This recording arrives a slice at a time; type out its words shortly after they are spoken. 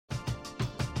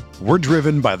We're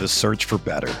driven by the search for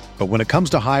better. But when it comes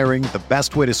to hiring, the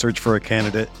best way to search for a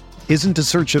candidate isn't to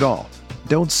search at all.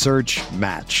 Don't search,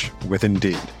 match with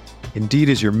Indeed. Indeed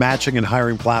is your matching and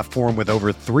hiring platform with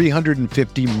over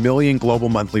 350 million global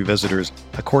monthly visitors,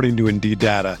 according to Indeed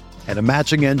data, and a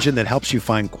matching engine that helps you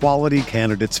find quality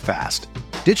candidates fast.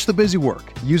 Ditch the busy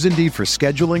work. Use Indeed for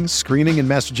scheduling, screening, and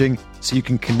messaging so you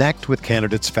can connect with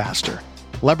candidates faster.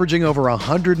 Leveraging over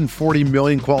 140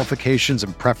 million qualifications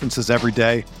and preferences every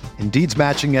day, Indeed's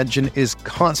matching engine is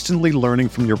constantly learning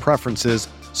from your preferences,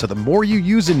 so the more you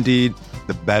use Indeed,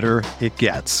 the better it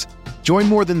gets. Join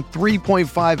more than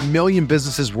 3.5 million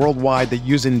businesses worldwide that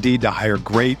use Indeed to hire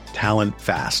great talent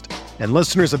fast. And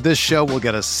listeners of this show will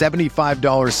get a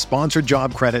 $75 sponsored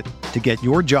job credit to get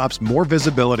your jobs more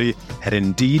visibility at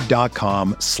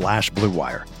Indeed.com/Blue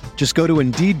Wire. Just go to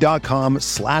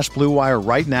Indeed.com/Blue Wire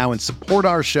right now and support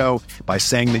our show by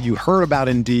saying that you heard about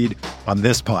Indeed on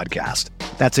this podcast.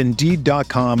 That's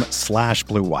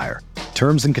Indeed.com/Blue Wire.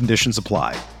 Terms and conditions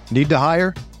apply. Need to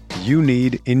hire? You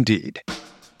need Indeed.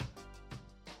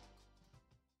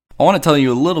 I want to tell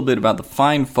you a little bit about the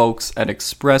fine folks at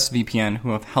ExpressVPN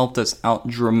who have helped us out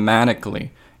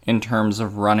dramatically in terms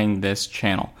of running this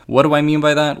channel. What do I mean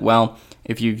by that? Well,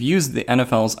 if you've used the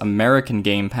NFL's American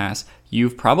Game Pass,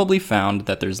 you've probably found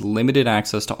that there's limited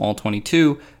access to all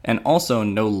 22 and also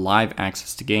no live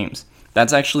access to games.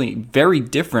 That's actually very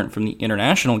different from the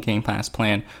International Game Pass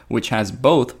plan, which has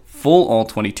both full all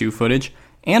 22 footage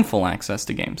and full access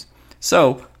to games.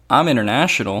 So, I'm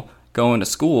international, going to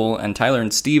school, and Tyler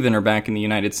and Steven are back in the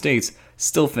United States,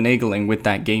 still finagling with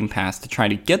that Game Pass to try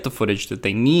to get the footage that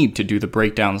they need to do the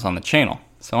breakdowns on the channel.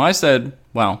 So I said,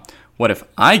 well, what if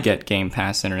I get Game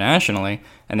Pass internationally,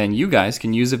 and then you guys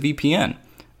can use a VPN?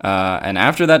 And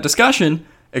after that discussion,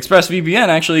 ExpressVPN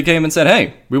actually came and said,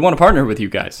 hey, we want to partner with you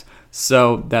guys.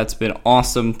 So that's been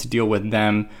awesome to deal with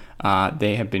them.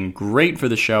 They have been great for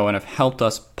the show and have helped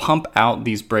us pump out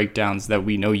these breakdowns that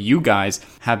we know you guys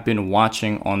have been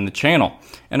watching on the channel.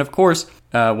 And of course,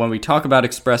 when we talk about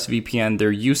ExpressVPN,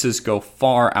 their uses go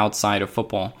far outside of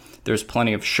football. There's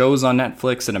plenty of shows on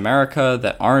Netflix in America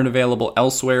that aren't available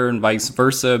elsewhere and vice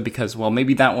versa because, well,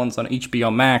 maybe that one's on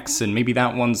HBO Max and maybe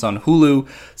that one's on Hulu.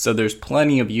 So there's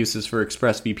plenty of uses for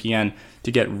ExpressVPN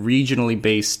to get regionally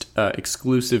based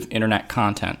exclusive internet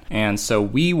content. And so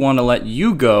we want to let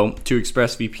you go to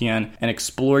ExpressVPN and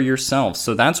explore yourselves.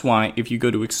 So that's why if you go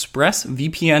to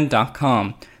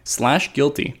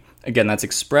expressvpn.com/guilty, again, that's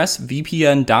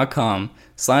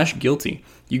expressvpn.com/guilty,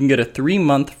 you can get a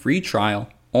 3-month free trial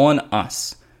on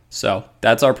us. So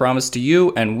that's our promise to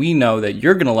you, and we know that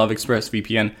you're going to love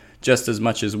ExpressVPN just as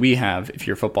much as we have if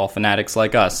you're football fanatics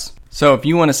like us. So if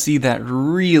you want to see that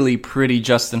really pretty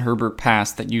Justin Herbert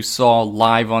pass that you saw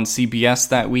live on CBS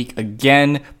that week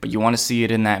again, but you want to see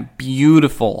it in that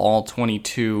beautiful all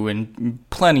 22 and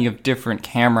plenty of different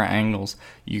camera angles,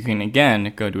 you can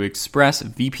again go to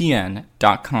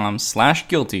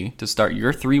expressvpn.com/guilty to start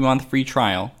your 3-month free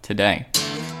trial today.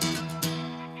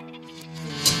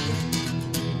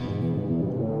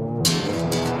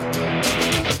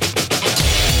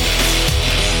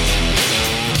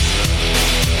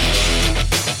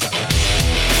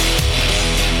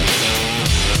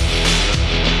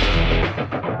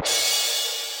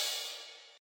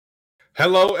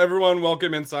 Hello, everyone.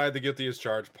 Welcome inside the Guilty as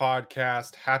Charged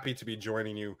podcast. Happy to be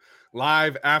joining you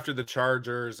live after the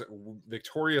Chargers'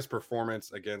 victorious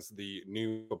performance against the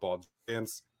New Football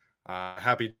Giants.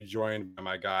 Happy to be joined by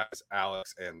my guys,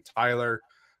 Alex and Tyler.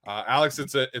 Alex,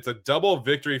 it's a double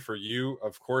victory for you.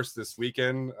 Of course, this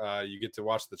weekend you get to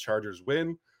watch the Chargers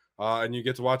win, and you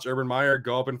get to watch Urban Meyer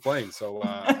go up in flames. So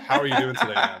how are you doing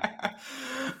today, man?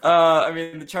 I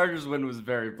mean, the Chargers win was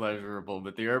very pleasurable,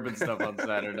 but the Urban stuff on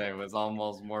Saturday was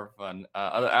almost more fun.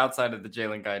 Outside of the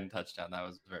Jalen Guyton touchdown, that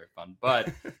was very fun.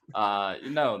 But,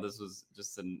 this was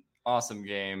just an awesome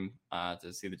game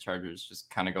to see the Chargers just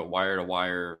kind of go wire to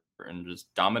wire and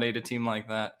just dominate a team like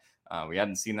that. We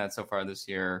hadn't seen that so far this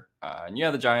year. And yeah,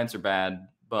 the Giants are bad,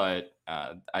 but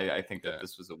I think that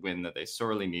this was a win that they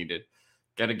sorely needed.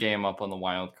 Get a game up on the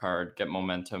wild card, get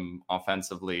momentum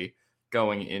offensively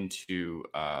going into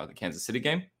the Kansas City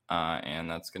game, and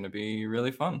that's going to be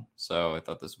really fun. So I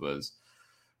thought this was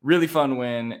really fun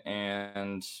win,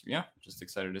 and yeah, just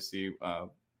excited to see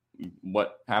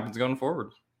what happens going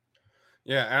forward.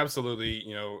 Yeah, absolutely.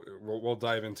 We'll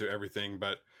dive into everything,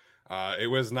 but it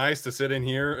was nice to sit in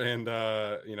here and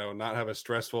not have a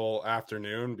stressful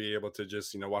afternoon, be able to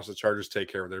just watch the Chargers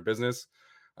take care of their business,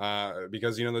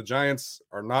 because the Giants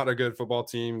are not a good football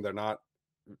team. They're not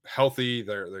healthy.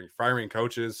 They're firing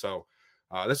coaches. So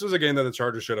this was a game that the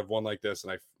Chargers should have won like this.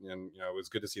 And it was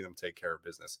good to see them take care of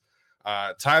business.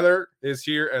 Tyler is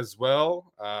here as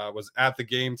well. Was at the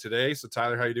game today. So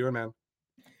Tyler, how you doing, man?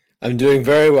 I'm doing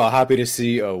very well. Happy to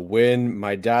see a win.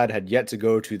 My dad had yet to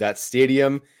go to that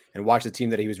stadium and watch the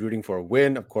team that he was rooting for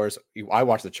win. Of course, I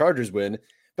watched the Chargers win,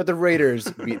 but the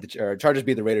Raiders Chargers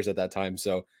beat the Raiders at that time.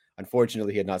 So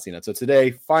unfortunately, he had not seen that. So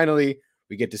today, finally,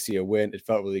 we get to see a win. It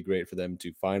felt really great for them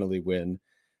to finally win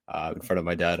in front of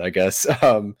my dad, I guess.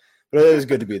 But it was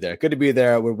good to be there. Good to be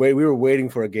there. We were waiting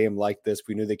for a game like this.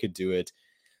 We knew they could do it.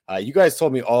 You guys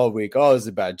told me all week, oh, this is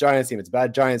a bad Giants team. It's a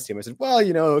bad Giants team. I said, well,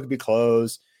 it could be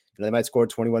close. They might score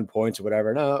 21 points or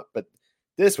whatever. No, but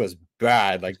this was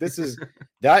bad. Like, this is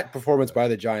that performance by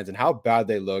the Giants and how bad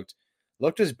they looked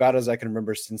as bad as I can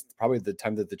remember since probably the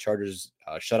time that the Chargers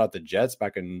shut out the Jets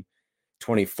back in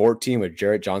 2014 when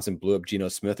Jarrett Johnson blew up Geno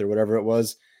Smith or whatever it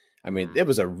was. I mean, it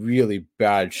was a really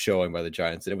bad showing by the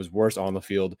Giants, and it was worse on the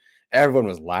field. Everyone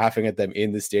was laughing at them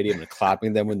in the stadium and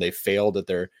clapping them when they failed at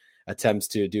their attempts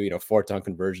to do, 4-down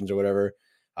conversions or whatever.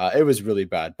 It was really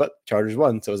bad, but Chargers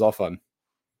won, so it was all fun.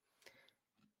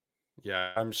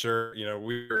 Yeah, I'm sure,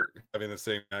 we were having the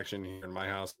same action here in my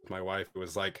house with my wife. It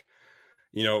was like,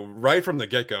 right from the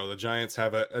get-go, the Giants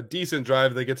have a decent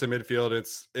drive. They get to midfield.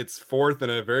 It's fourth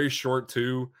and a very short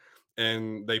 2,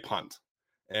 and they punt.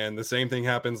 And the same thing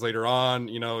happens later on.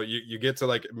 You get to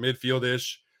like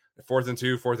midfield-ish, 4th and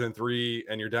 2, 4th and 3,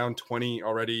 and you're down 20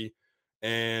 already,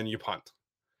 and you punt.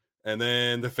 And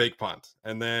then the fake punt.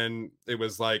 And then it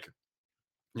was like,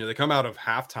 they come out of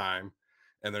halftime,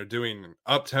 and they're doing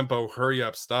up-tempo,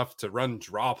 hurry-up stuff to run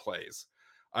draw plays.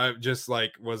 I just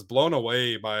was blown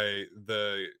away by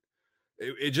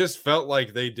it just felt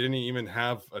like they didn't even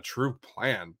have a true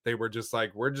plan. They were just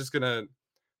like, we're just going to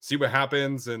see what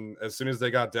happens. And as soon as they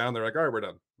got down, they're like, all right, we're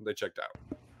done. They checked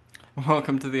out.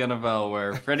 Welcome to the NFL,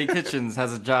 where Freddie Kitchens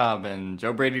has a job and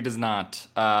Joe Brady does not.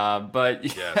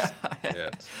 But yes.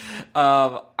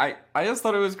 I just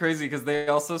thought it was crazy because they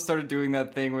also started doing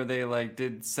that thing where they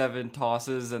did 7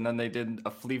 tosses and then they did a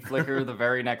flea flicker the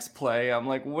very next play. I'm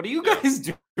like, what are you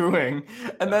guys doing?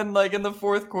 And then in the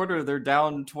fourth quarter, they're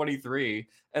down 23.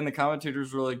 And the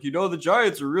commentators were like, the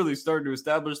Giants are really starting to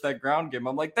establish that ground game.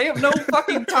 I'm like, they have no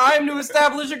fucking time to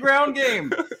establish a ground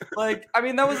game. That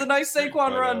was a nice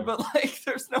Saquon run, but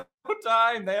there's no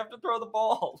time. They have to throw the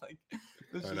ball.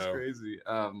 This is crazy.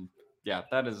 Yeah,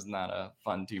 that is not a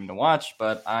fun team to watch,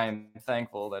 but I'm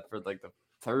thankful that for the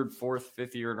 3rd, 4th,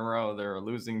 5th year in a row, they're a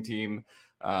losing team.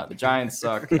 The Giants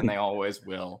suck, and they always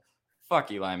will.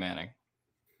 Fuck Eli Manning.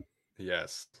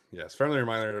 Yes. Friendly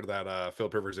reminder that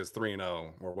Philip Rivers is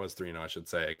 3-0, or was 3-0, I should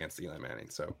say, against Eli Manning.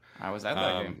 So I was at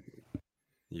that game.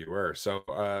 You were. So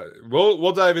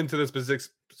we'll dive into the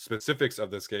specifics of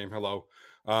this game. Hello.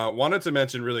 Wanted to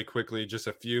mention really quickly just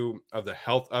a few of the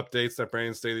health updates that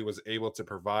Brandon Staley was able to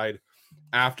provide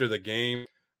after the game.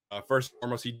 First and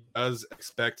foremost, he does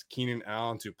expect Keenan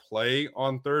Allen to play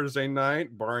on Thursday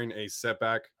night, barring a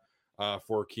setback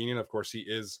for Keenan. Of course, he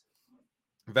is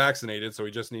vaccinated, so he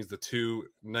just needs the 2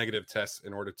 negative tests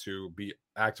in order to be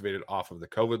activated off of the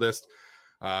COVID list.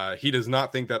 He does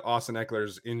not think that Austin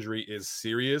Eckler's injury is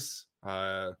serious.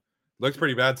 Looked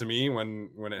pretty bad to me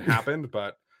when it happened,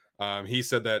 but he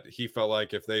said that he felt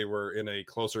like if they were in a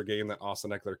closer game, that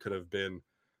Austin Eckler could have been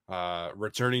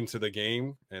returning to the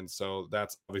game. And so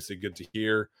that's obviously good to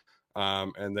hear.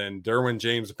 And then Derwin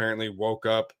James apparently woke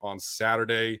up on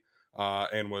Saturday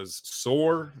and was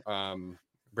sore.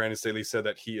 Brandon Staley said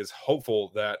that he is hopeful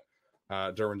that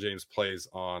Derwin James plays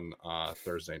on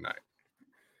Thursday night.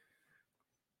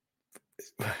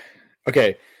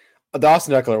 Okay, the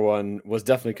Austin Eckler one was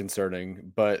definitely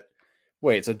concerning, but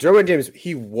wait, so Derwin James,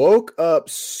 he woke up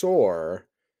sore,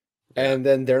 and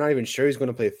then they're not even sure he's going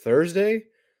to play Thursday?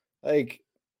 Whatever.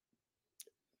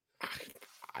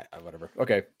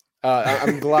 Okay.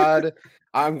 I'm glad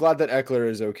that Eckler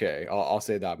is okay. I'll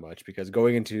say that much, because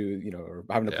going into, or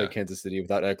having to play Kansas City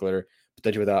without Eckler,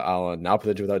 potentially without Allen, now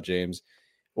potentially without James,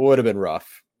 would have been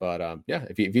rough. But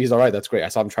if he's all right, that's great. I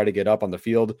saw him try to get up on the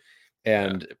field.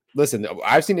 And listen,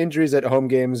 I've seen injuries at home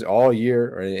games all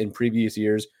year or in previous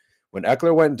years. When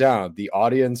Eckler went down, the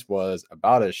audience was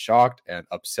about as shocked and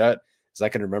upset as I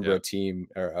can remember a team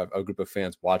or a group of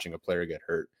fans watching a player get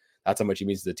hurt. That's how much he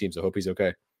means to the team. So I hope he's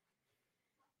okay.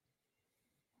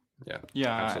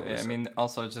 Absolutely. I mean,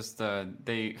 also just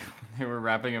they were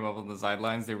wrapping him up on the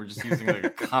sidelines. They were just using a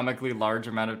comically large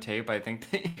amount of tape. I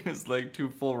think they used 2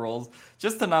 full rolls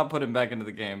just to not put him back into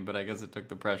the game. But I guess it took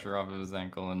the pressure off of his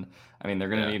ankle. And I mean, they're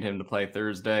going to need him to play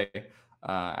Thursday.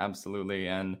 Absolutely.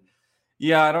 And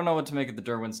Yeah, I don't know what to make of the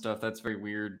Derwin stuff. That's very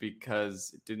weird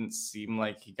because it didn't seem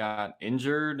like he got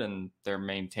injured, and they're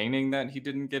maintaining that he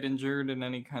didn't get injured in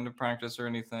any kind of practice or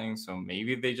anything. So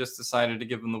maybe they just decided to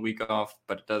give him the week off,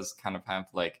 but it does kind of have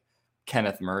like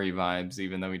Kenneth Murray vibes,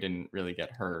 even though he didn't really get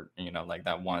hurt, like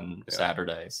that one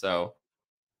Saturday. So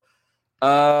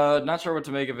not sure what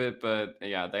to make of it, but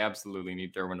yeah, they absolutely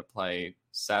need Derwin to play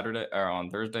Saturday or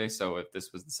on Thursday. So if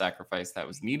this was the sacrifice that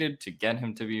was needed to get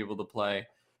him to be able to play,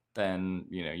 then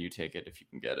you take it if you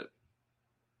can get it.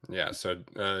 Yeah. So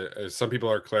some people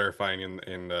are clarifying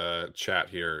in the chat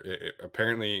here.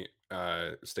 Apparently,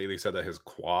 Staley said that his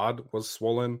quad was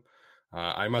swollen.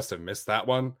 I must have missed that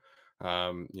one.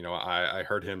 I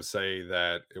heard him say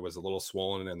that it was a little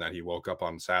swollen and that he woke up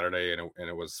on Saturday and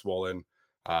it was swollen.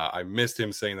 I missed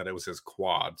him saying that it was his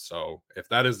quad. So if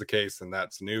that is the case, then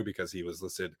that's new because he was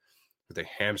listed with a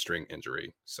hamstring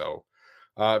injury. So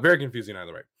very confusing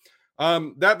either way.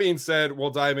 That being said, we'll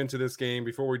dive into this game.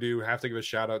 Before we do, have to give a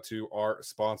shout out to our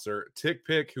sponsor,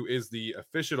 TickPick, who is the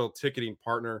official ticketing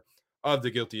partner of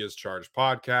the Guilty as Charged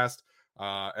podcast.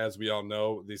 As we all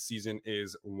know, this season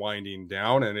is winding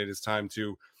down and it is time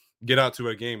to get out to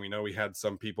a game. We know we had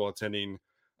some people attending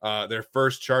their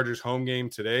first Chargers home game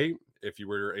today. If you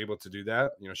were able to do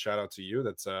that, shout out to you.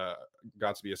 That's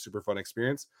got to be a super fun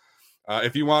experience.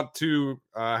 If you want to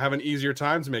have an easier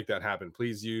time to make that happen,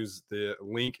 please use the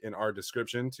link in our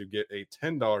description to get a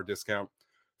 $10 discount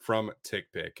from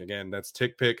TickPick. Again, that's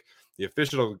TickPick, the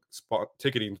official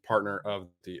ticketing partner of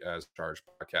the As Charged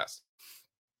podcast.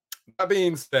 That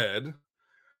being said,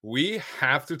 we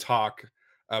have to talk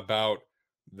about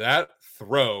that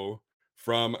throw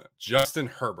from Justin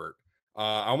Herbert.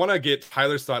 I want to get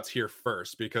Tyler's thoughts here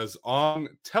first because on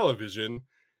television,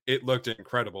 it looked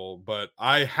incredible, but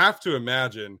I have to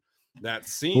imagine that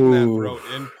seeing that throw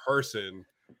in person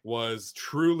was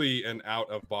truly an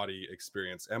out-of-body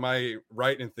experience. Am I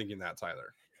right in thinking that,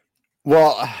 Tyler?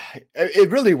 Well,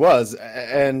 it really was.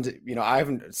 And, I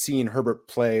haven't seen Herbert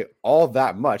play all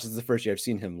that much. This is the first year I've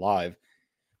seen him live.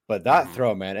 But that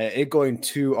throw, man, it going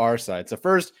to our side. So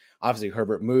first, obviously,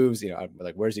 Herbert moves,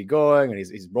 like, where's he going? And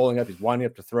he's rolling up, he's winding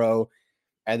up to throw.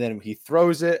 And then he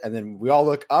throws it, and then we all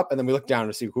look up, and then we look down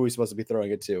to see who he's supposed to be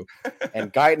throwing it to.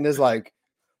 And Guyton is like,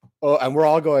 oh, and we're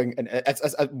all going. And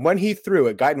when he threw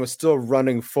it, Guyton was still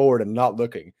running forward and not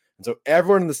looking. And so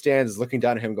everyone in the stands is looking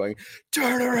down at him going,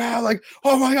 turn around, like,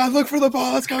 oh my God, look for the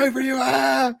ball. It's coming for you.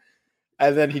 Ah!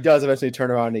 And then he does eventually turn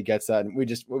around and he gets that. And we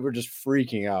were just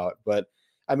freaking out. But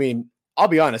I mean, I'll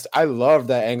be honest, I love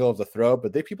that angle of the throw,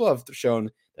 but people have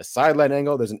shown the sideline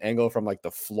angle. There's an angle from like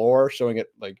the floor showing it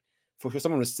like, for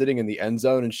someone was sitting in the end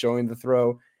zone and showing the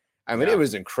throw. I mean, It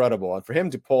was incredible. And for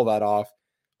him to pull that off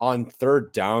on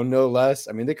third down, no less.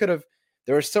 I mean, there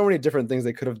were so many different things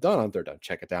they could have done on third down,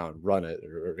 check it down, run it,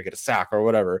 or get a sack or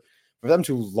whatever. For them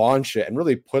to launch it and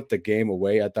really put the game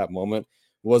away at that moment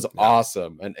was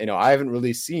awesome. And, I haven't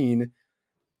really seen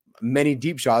many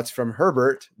deep shots from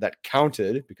Herbert that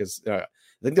counted because I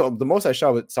think the most I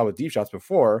saw with deep shots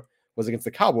before was against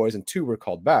the Cowboys and 2 were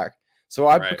called back. So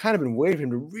I've kind of been waiting for him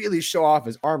to really show off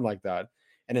his arm like that.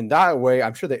 And in that way,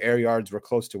 I'm sure the air yards were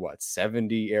close to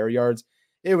 70 air yards.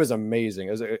 It was amazing.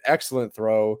 It was an excellent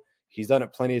throw. He's done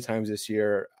it plenty of times this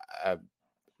year.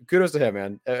 Kudos to him,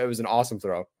 man. It was an awesome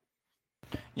throw.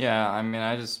 Yeah, I mean,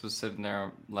 I just was sitting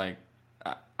there like,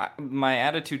 my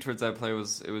attitude towards that play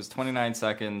was it was 29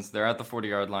 seconds. They're at the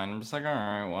 40-yard line. I'm just like, all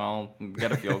right, well,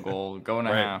 get a field goal, go in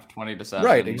a half, 20-7.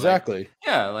 Right, exactly.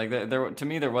 There to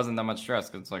me, there wasn't that much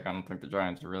stress because it's like I don't think the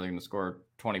Giants are really going to score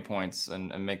 20 points and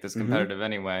make this competitive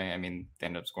anyway. I mean, they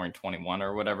ended up scoring 21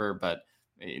 or whatever, but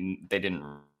they didn't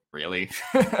really.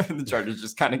 The Chargers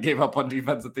just kind of gave up on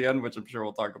defense at the end, which I'm sure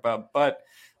we'll talk about. But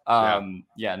I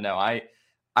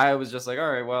was just like,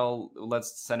 all right, well,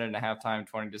 let's send it in a halftime,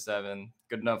 20-7,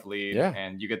 good enough lead,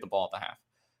 and you get the ball at the half.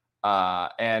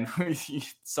 And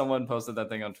someone posted that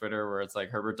thing on Twitter where it's like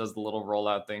Herbert does the little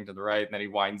rollout thing to the right, and then he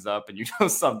winds up,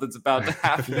 and something's about to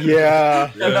happen.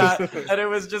 And it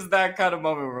was just that kind of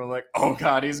moment where we're like, oh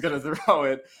God, he's gonna throw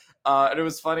it. And it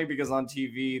was funny because on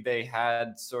TV they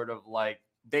had sort of like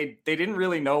they didn't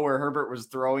really know where Herbert was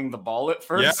throwing the ball at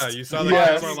first. Yeah, you saw the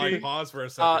camera like pause for a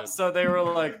second. So they were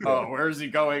like, oh, where is he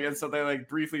going? And so they like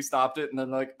briefly stopped it and then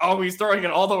like, oh, he's throwing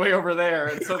it all the way over there.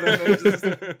 And so then they just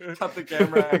cut the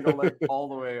camera angle like all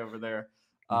the way over there.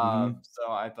 So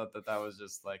I thought that was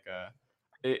just like a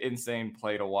insane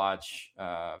play to watch.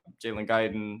 Jalen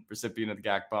Guyton, recipient of the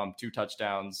GAC bump, 2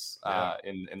 touchdowns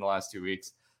in the last 2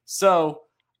 weeks. So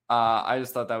I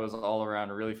just thought that was all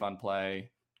around a really fun play.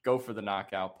 go for the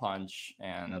knockout punch.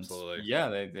 And Absolutely. yeah,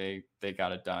 they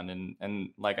got it done. And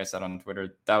like I said on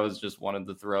Twitter, that was just one of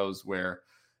the throws where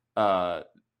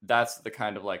that's the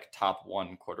kind of like top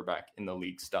one quarterback in the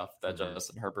league stuff that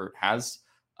Justin Herbert has.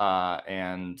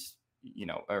 And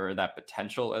or that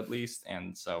potential at least.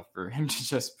 And so for him to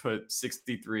just put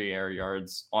 63 air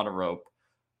yards on a rope,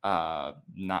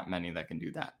 not many that can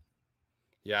do that.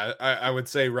 Yeah, I would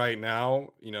say right now,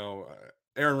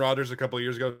 Aaron Rodgers a couple of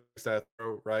years ago makes that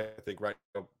throw, right? I think right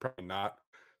now, probably not.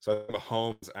 So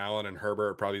Mahomes, Allen, and Herbert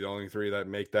are probably the only three that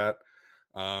make that.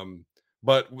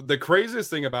 But the craziest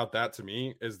thing about that to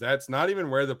me is that's not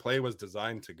even where the play was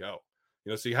designed to go.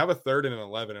 So you have a 3rd and an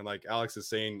 11, and like Alex is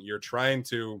saying, you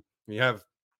have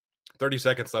 30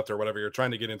 seconds left or whatever. You're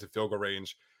trying to get into field goal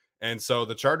range. And so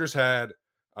the Chargers had,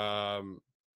 we're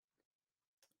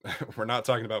not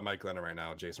talking about Mike Glennon right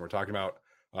now, Jason. We're talking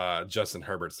about Justin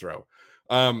Herbert's throw.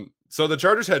 So the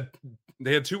Chargers had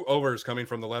 2 overs coming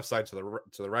from the left side to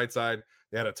the right side.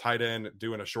 They had a tight end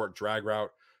doing a short drag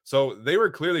route. So they were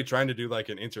clearly trying to do like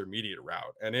an intermediate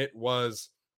route. And it was,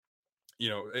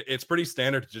 it's pretty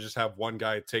standard to just have one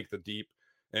guy take the deep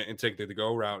and take the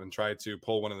go route and try to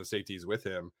pull one of the safeties with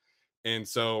him. And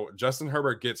so Justin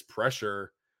Herbert gets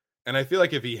pressure. And I feel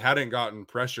like if he hadn't gotten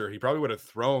pressure, he probably would have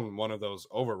thrown one of those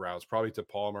over routes, probably to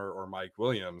Palmer or Mike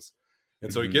Williams.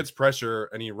 And so he gets pressure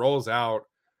and he rolls out,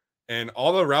 and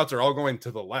all the routes are all going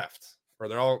to the left, or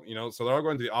they're all, so they're all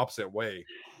going to the opposite way.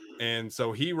 And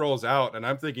so he rolls out, and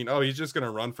I'm thinking, oh, he's just going to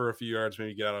run for a few yards,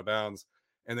 maybe get out of bounds.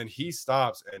 And then he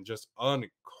stops and just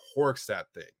uncorks that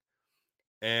thing.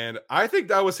 And I think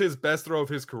that was his best throw of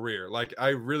his career. Like, I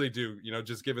really do,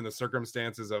 just given the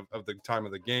circumstances of the time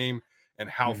of the game and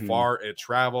how far it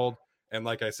traveled. And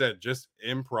like I said, just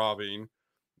improving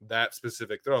that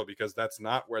specific throw, because that's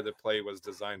not where the play was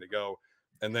designed to go.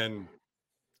 And then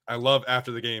I love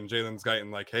after the game, Jalen's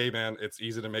Guyton like, hey man, it's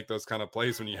easy to make those kind of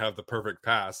plays when you have the perfect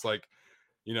pass. Like,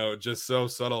 just so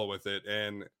subtle with it.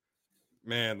 And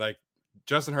man, like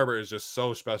Justin Herbert is just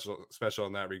so special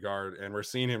in that regard. And we're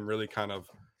seeing him really kind of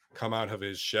come out of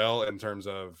his shell in terms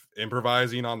of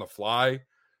improvising on the fly,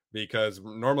 because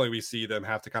normally we see them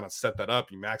have to kind of set that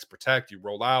up. You max protect, you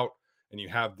roll out, and you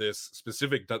have this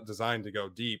specific design to go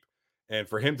deep. And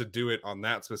for him to do it on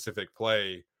that specific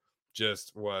play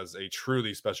just was a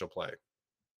truly special play.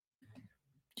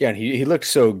 Yeah, and he looked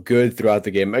so good throughout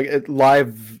the game.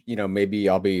 Live, maybe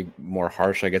I'll be more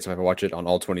harsh, I guess, if I watch it on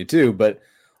all 22, but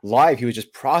live, he was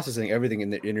just processing everything in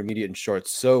the intermediate and short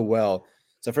so well.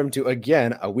 So for him to,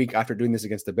 again, a week after doing this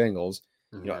against the Bengals,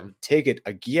 take it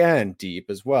again deep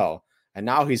as well. And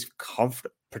now he's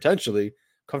potentially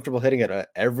comfortable hitting it at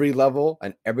every level,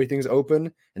 and everything's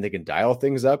open, and they can dial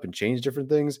things up and change different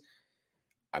things.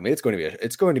 I mean, it's going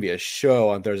to be a show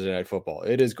on Thursday Night Football.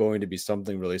 It is going to be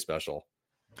something really special.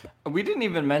 We didn't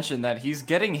even mention that he's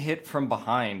getting hit from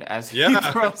behind as he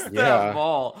throws that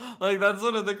ball. Like, that's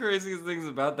one of the craziest things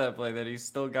about that play, that he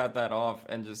still got that off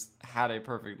and just had it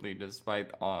perfectly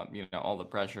despite all the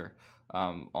pressure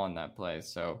on that play.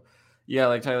 So yeah,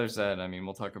 like Tyler said, I mean,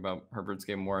 we'll talk about Herbert's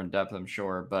game more in depth, I'm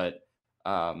sure, but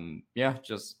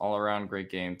just all around great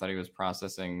game. Thought he was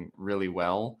processing really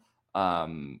well.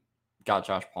 Got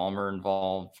Josh Palmer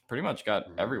involved, pretty much got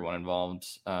everyone involved,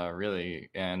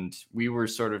 really. And we were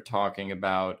sort of talking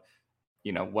about,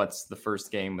 what's the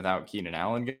first game without Keenan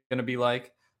Allen going to be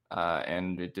like?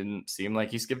 And it didn't seem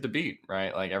like he skipped a beat,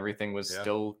 right? Like everything was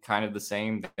still kind of the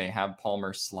same. They have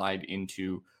Palmer slide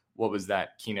into what was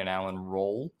that Keenan Allen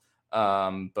role.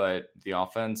 But the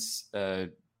offense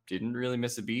didn't really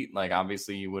miss a beat. Like,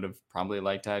 obviously you would have probably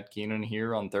liked to have Keenan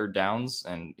here on third downs,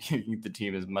 and the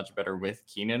team is much better with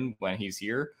Keenan when he's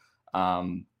here.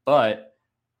 But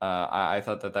I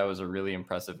thought that was a really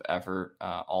impressive effort,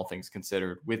 all things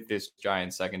considered, with this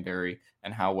Giants secondary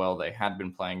and how well they had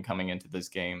been playing coming into this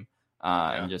game.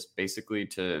 And just basically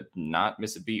to not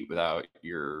miss a beat without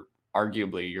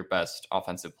arguably your best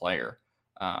offensive player.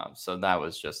 So that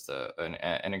was just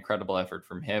an incredible effort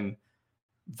from him.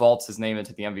 Vaults his name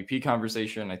into the MVP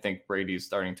conversation. I think Brady's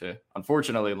starting to,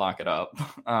 unfortunately, lock it up.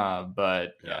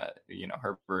 But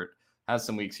Herbert has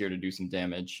some weeks here to do some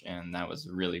damage, and that was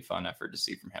a really fun effort to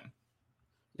see from him.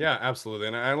 Yeah, absolutely.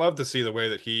 And I love to see the way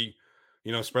that he,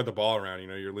 spread the ball around.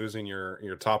 You're losing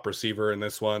your top receiver in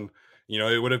this one.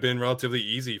 It would have been relatively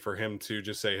easy for him to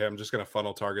just say, hey, I'm just going to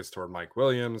funnel targets toward Mike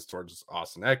Williams, towards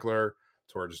Austin Eckler,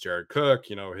 towards Jared Cook,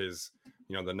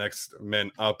 the next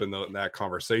men up in that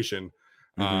conversation.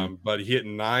 But he hit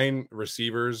 9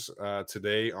 receivers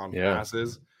today on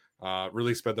passes,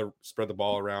 really spread the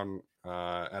ball around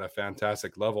at a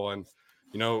fantastic level. And,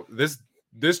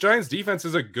 this Giants defense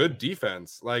is a good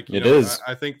defense. Like, it is.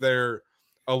 I think they're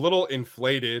a little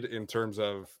inflated in terms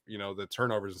of, the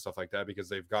turnovers and stuff like that, because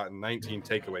they've gotten 19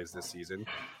 takeaways this season.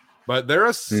 But they're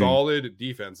a solid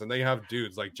defense, and they have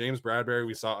dudes like James Bradbury.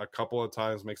 We saw a couple of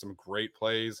times make some great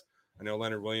plays. I know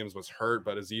Leonard Williams was hurt,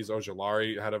 but Azeez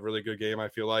Ojulari had a really good game, I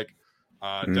feel like.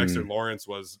 Dexter Lawrence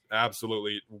was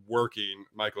absolutely working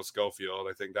Michael Schofield.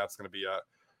 I think that's going to be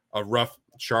a rough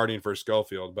charting for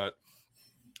Schofield. But,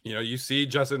 you see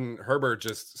Justin Herbert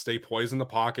just stay poised in the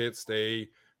pocket, stay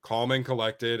calm and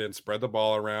collected, and spread the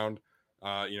ball around.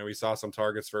 We saw some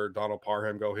targets for Donald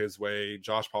Parham go his way.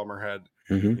 Josh Palmer had,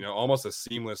 almost a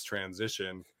seamless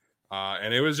transition.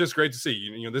 And it was just great to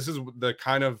see. This is the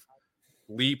kind of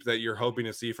leap that you're hoping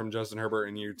to see from Justin Herbert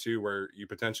in year 2, where you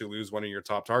potentially lose one of your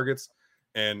top targets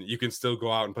and you can still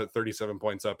go out and put 37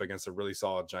 points up against a really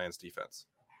solid Giants defense.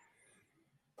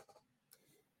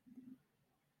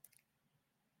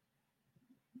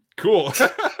 Cool.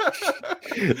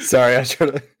 Sorry, I was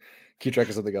trying to keep track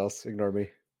of something else. Ignore me.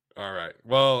 All right.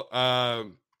 Well,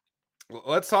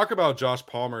 let's talk about Josh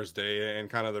Palmer's day and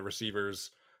kind of the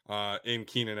receivers in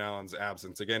Keenan Allen's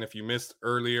absence. Again, if you missed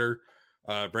earlier,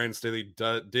 Brandon Staley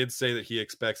did say that he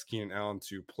expects Keenan Allen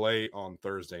to play on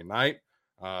Thursday night,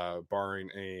 barring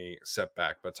a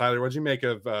setback. But Tyler, what did you make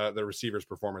of the receivers'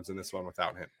 performance in this one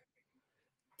without him?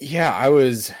 Yeah, I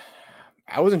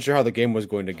wasn't sure how the game was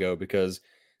going to go, because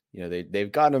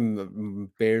they've gotten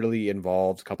him barely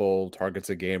involved, a couple targets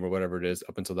a game or whatever it is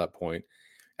up until that point.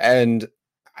 And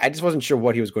I just wasn't sure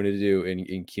what he was going to do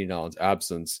in Keenan Allen's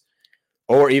absence,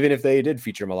 or even if they did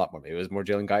feature him a lot more. Maybe it was more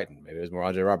Jalen Guyton, maybe it was more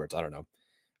Andre Roberts. I don't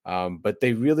know. But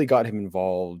they really got him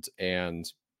involved, and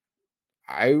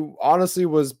I honestly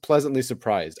was pleasantly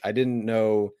surprised. I didn't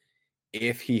know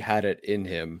if he had it in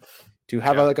him to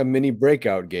have a mini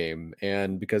breakout game,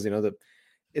 and because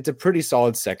it's a pretty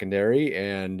solid secondary,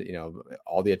 and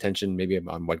all the attention maybe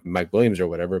on Mike Williams or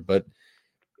whatever, but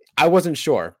I wasn't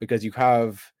sure, because you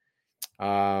have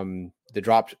the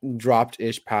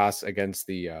dropped-ish pass against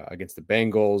the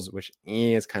Bengals, which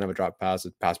is kind of a drop pass,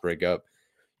 a pass breakup,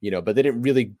 but they didn't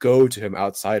really go to him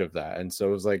outside of that. And so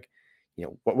it was like,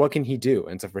 what can he do?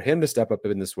 And so for him to step up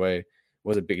in this way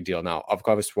was a big deal. Now, of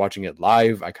course, watching it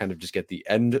live, I kind of just get the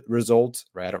end result,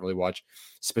 right? I don't really watch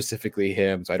specifically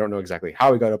him, so I don't know exactly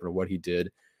how he got up or what he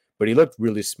did, but he looked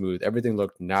really smooth. Everything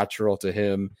looked natural to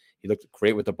him. He looked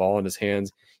great with the ball in his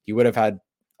hands. He would have had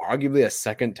arguably a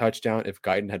second touchdown if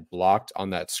Guyton had blocked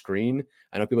on that screen.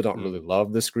 I know people don't really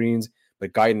love the screens,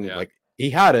 but Guyton,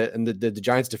 he had it, and the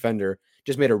Giants defender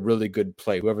just made a really good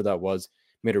play. Whoever that was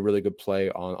made a really good play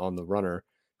on the runner.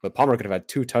 But Palmer could have had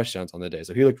 2 touchdowns on the day.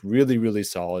 So he looked really, really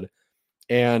solid.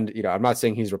 And, I'm not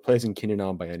saying he's replacing Keenan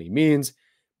Allen by any means,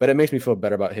 but it makes me feel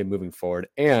better about him moving forward.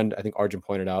 And I think Arjun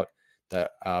pointed out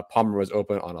that Palmer was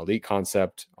open on elite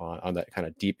concept on that kind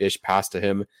of deep-ish pass to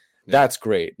him. That's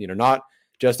great. Not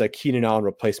just a Keenan Allen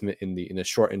replacement in the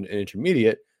short and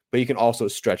intermediate, but you can also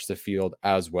stretch the field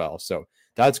as well. So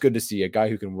that's good to see, a guy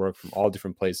who can work from all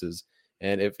different places.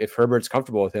 And if Herbert's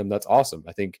comfortable with him, that's awesome.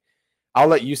 I think I'll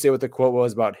let you say what the quote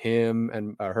was about him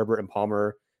and Herbert and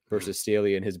Palmer versus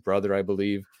Staley and his brother, I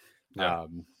believe. Yeah.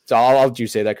 So I'll let you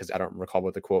say that, because I don't recall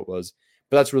what the quote was.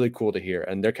 But that's really cool to hear.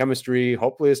 And their chemistry,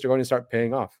 hopefully, is going to start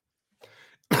paying off.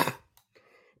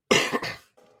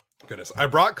 Goodness, I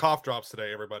brought cough drops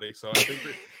today, everybody. So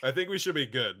I think we should be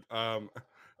good.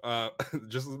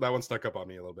 Just that one stuck up on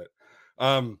me a little bit.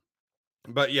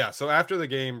 But yeah, so after the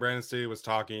game, Brandon Staley was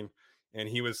talking, and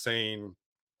he was saying,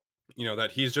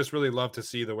 that he's just really loved to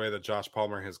see the way that Josh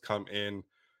Palmer has come in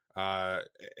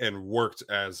and worked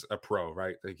as a pro,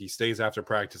 right? Like, he stays after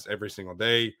practice every single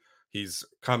day. He's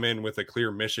come in with a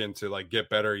clear mission to get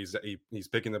better. He's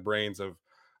picking the brains of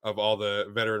all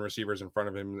the veteran receivers in front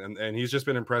of him, and he's just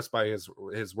been impressed by his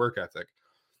work ethic.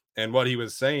 And what he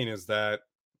was saying is that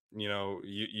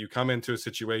you come into a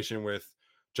situation with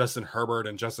Justin Herbert,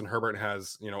 and Justin Herbert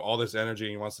has all this energy,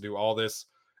 and he wants to do all this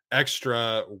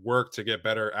extra work to get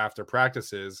better after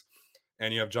practices,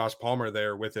 and you have Josh Palmer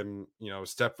there with him,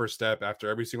 step for step after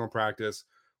every single practice,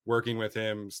 working with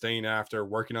him, staying after,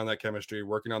 working on that chemistry,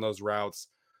 working on those routes,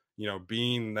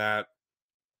 being that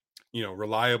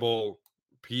reliable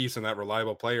piece and that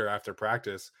reliable player after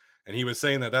practice. And he was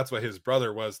saying that that's what his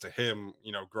brother was to him,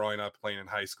 growing up playing in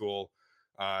high school,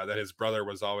 that his brother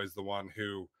was always the one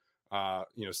who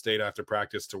stayed after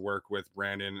practice to work with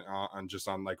Brandon on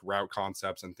route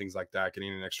concepts and things like that,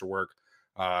 getting in extra work.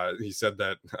 He said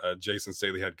that Jason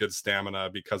Staley had good stamina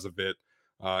because of it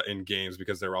in games,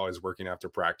 because they were always working after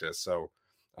practice. So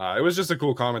it was just a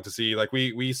cool comment to see. Like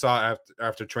we saw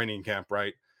after training camp,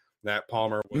 right, that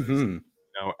Palmer was,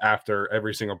 after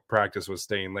every single practice was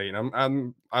staying late.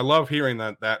 And I love hearing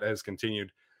that has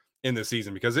continued in the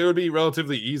season, because it would be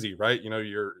relatively easy, right?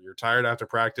 You're tired after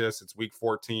practice. It's week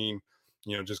 14.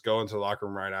 Just go into the locker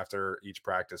room right after each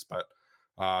practice. But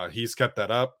he's kept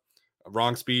that up.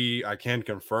 Wrongsby, I can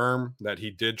confirm that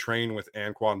he did train with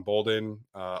Anquan Bolden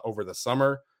over the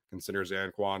summer. Considers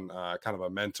Anquan kind of a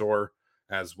mentor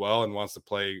as well, and wants to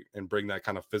play and bring that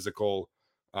kind of physical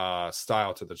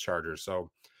style to the Chargers. So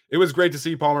it was great to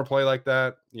see Palmer play like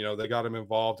that. They got him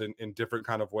involved in different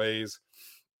kind of ways.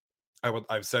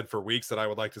 I've said for weeks that I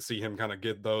would like to see him kind of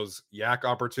get those yak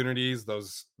opportunities,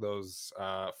 those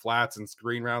flats and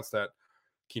screen routes that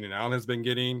Keenan Allen has been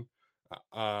getting.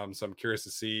 So I'm curious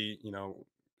to see,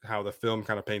 how the film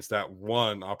kind of paints that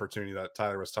one opportunity that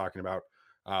Tyler was talking about.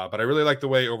 But I really like the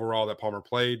way overall that Palmer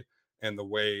played and the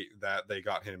way that they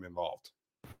got him involved.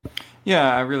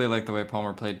 Yeah, I really like the way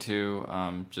Palmer played too.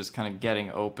 Just kind of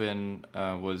getting open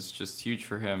was just huge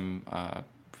for him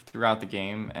throughout the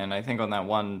game. And I think on that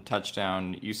one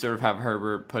touchdown, you sort of have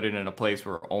Herbert put it in a place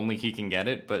where only he can get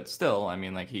it. But still, I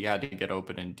mean, like, he had to get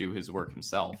open and do his work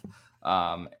himself.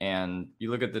 And you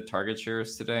look at the target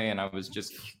shares today, and I was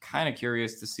just kind of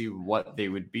curious to see what they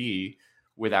would be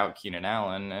without Keenan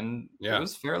Allen. And it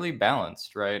was fairly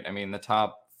balanced, right? I mean, the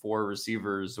top 4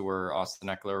 receivers were Austin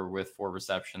Eckler with 4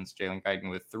 receptions, Jalen Guyton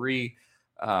with 3,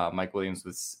 Mike Williams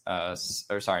with,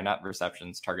 not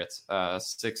receptions, targets,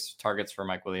 6 targets for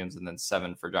Mike Williams, and then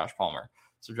 7 for Josh Palmer.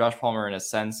 So Josh Palmer, in a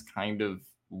sense, kind of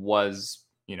was,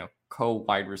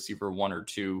 co-wide receiver 1 or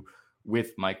 2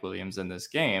 with Mike Williams in this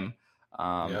game.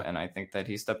 And I think that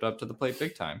he stepped up to the plate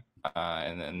big time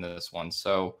in this one.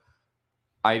 So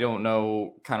I don't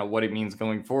know kind of what it means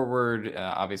going forward.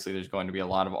 Obviously, there's going to be a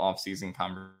lot of offseason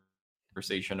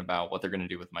conversation about what they're going to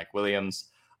do with Mike Williams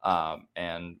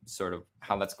and sort of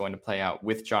how that's going to play out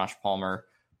with Josh Palmer.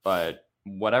 But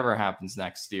whatever happens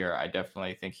next year, I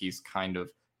definitely think he's kind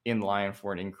of in line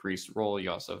for an increased role.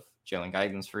 You also have Jalen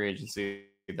Guyton's free agency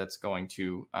that's going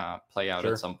to play out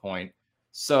at some point.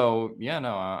 So,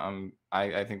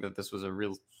 I think that this was a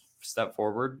real step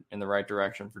forward in the right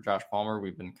direction for Josh Palmer.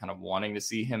 We've been kind of wanting to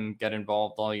see him get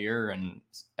involved all year, and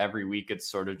every week it's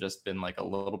sort of just been like a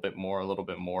little bit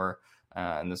more.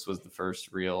 And this was the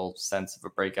first real sense of a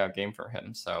breakout game for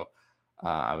him. So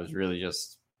I was really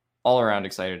just all around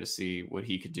excited to see what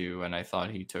he could do. And I thought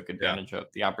he took advantage of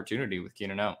the opportunity with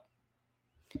Keenan out.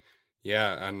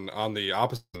 Yeah. And on the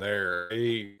opposite there,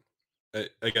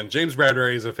 again, James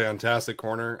Bradbury is a fantastic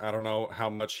corner. I don't know how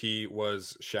much he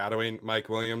was shadowing Mike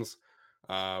Williams,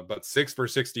 but 6 for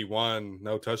 61,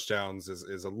 no touchdowns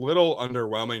is a little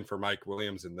underwhelming for Mike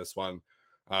Williams in this one.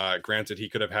 Granted, he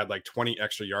could have had like 20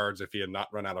 extra yards if he had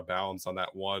not run out of bounds on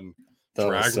that one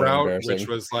drag route, which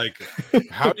was like,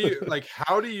 how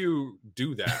do you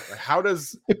do that? How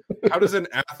does an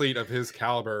athlete of his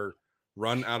caliber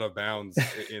run out of bounds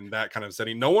in that kind of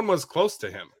setting? No one was close to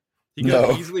him. He could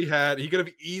have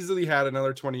easily had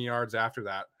another 20 yards after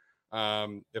that.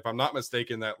 If I'm not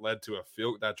mistaken, that led to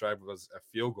that drive was a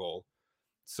field goal.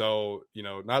 So,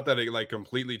 not that it like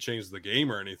completely changed the game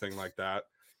or anything like that,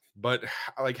 but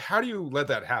like, how do you let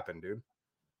that happen, dude?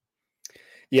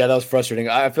 Yeah, that was frustrating.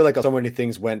 I feel like so many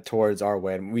things went towards our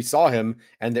way, and we saw him,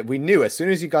 and that we knew as soon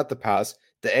as he got the pass,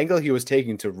 the angle he was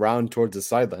taking to round towards the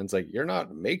sidelines, like, you're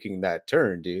not making that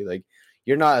turn, dude. Like,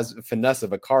 you're not as finesse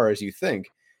of a car as you think.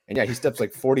 And yeah, he steps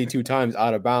like 42 times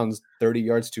out of bounds, 30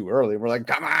 yards too early. And we're like,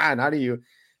 come on, how do you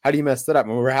mess that up?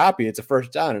 And we're happy it's a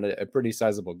first down and a pretty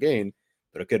sizable gain,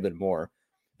 but it could have been more.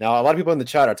 Now, a lot of people in the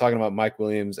chat are talking about Mike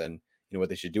Williams and what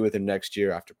they should do with him next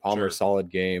year after Palmer's solid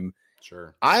game.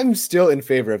 Sure. I'm still in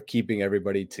favor of keeping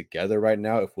everybody together right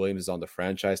now if Williams is on the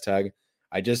franchise tag.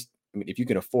 I mean, if you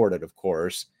can afford it, of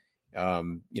course,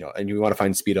 and you want to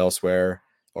find speed elsewhere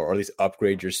or at least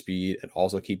upgrade your speed and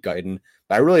also keep Guyton.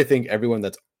 But I really think everyone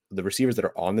that's the receivers that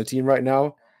are on the team right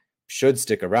now should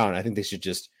stick around. I think they should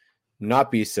just not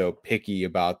be so picky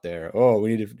about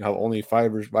we need to have only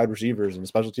 5 wide receivers and a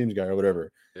special teams guy or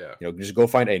whatever. Yeah. Just go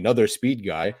find another speed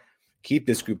guy, keep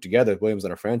this group together with Williams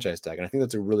on a franchise tag. And I think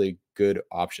that's a really good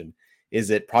option.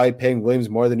 Is it probably paying Williams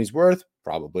more than he's worth?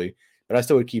 Probably, but I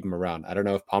still would keep him around. I don't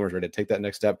know if Palmer's ready to take that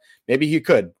next step. Maybe he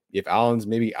could, if Allen's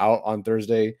maybe out on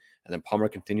Thursday and then Palmer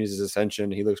continues his ascension.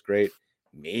 He looks great.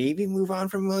 Maybe move on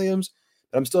from Williams.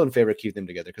 But I'm still in favor of keeping them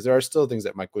together because there are still things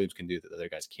that Mike Williams can do that the other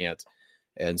guys can't.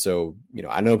 And so,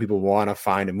 I know people want to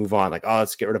find and move on, like,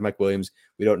 let's get rid of Mike Williams.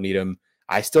 We don't need him.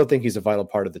 I still think he's a vital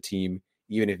part of the team,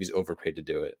 even if he's overpaid to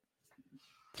do it.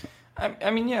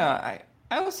 I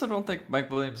also don't think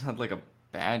Mike Williams had like a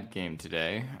bad game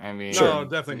today. I mean, no,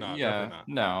 definitely not. Yeah,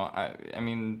 definitely not. No, I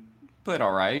mean, played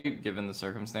all right given the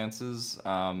circumstances.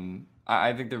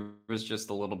 I think there was just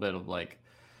a little bit of like,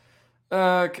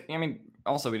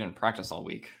 also we didn't practice all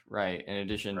week, right? In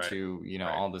addition Right. to, Right.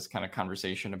 all this kind of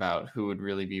conversation about who would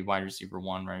really be wide receiver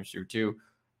 1, wide receiver 2.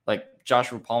 Like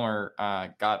Joshua Palmer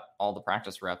got all the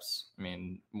practice reps, I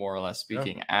mean, more or less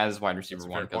speaking, as wide receiver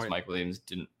 1 because Mike Williams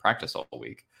didn't practice all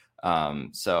week.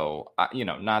 So,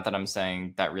 not that I'm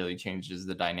saying that really changes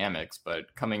the dynamics,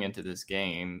 but coming into this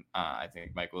game, I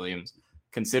think Mike Williams,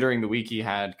 considering the week he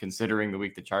had, considering the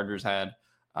week the Chargers had,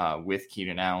 with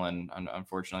Keenan Allen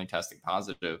unfortunately testing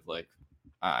positive, like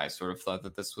I sort of thought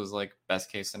that this was like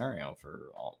best case scenario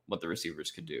for what the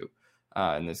receivers could do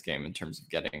in this game in terms of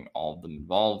getting all of them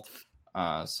involved.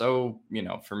 So,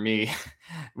 for me,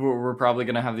 we're probably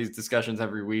going to have these discussions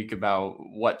every week about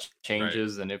what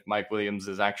changes and if Mike Williams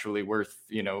is actually worth,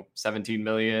 17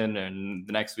 million and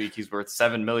the next week he's worth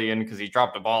 7 million because he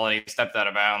dropped a ball and he stepped out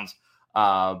of bounds.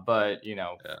 But,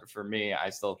 for me, I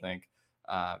still think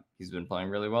he's been playing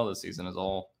really well this season as a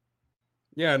whole.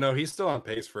 Yeah, no, he's still on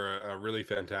pace for a really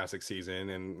fantastic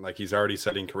season. And like he's already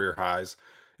setting career highs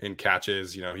in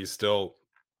catches. He still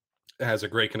has a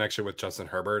great connection with Justin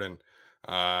Herbert. And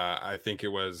I think it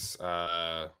was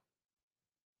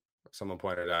someone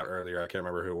pointed out earlier. I can't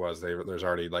remember who it was. There's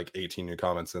already like 18 new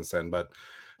comments since then. But,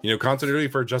 continuity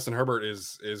for Justin Herbert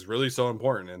is really so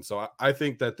important. And so I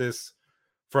think that this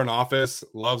front office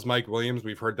loves Mike Williams.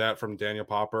 We've heard that from Daniel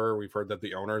Popper. We've heard that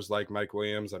the owners like Mike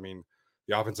Williams. I mean,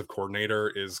 the offensive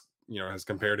coordinator has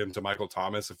compared him to Michael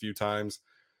Thomas a few times.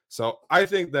 So I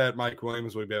think that Mike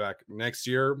Williams will be back next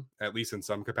year, at least in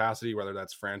some capacity, whether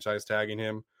that's franchise tagging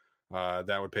him.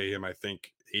 That would pay him, I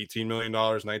think, $18 million,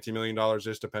 $19 million,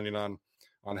 just depending on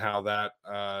how that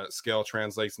scale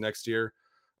translates next year.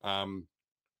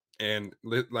 And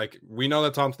like we know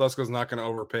that Tom Telesco is not going to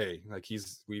overpay. Like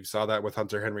we saw that with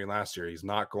Hunter Henry last year. He's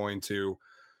not going to,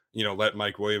 let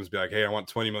Mike Williams be like, hey, I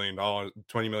want $20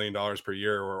 million per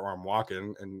year, or I'm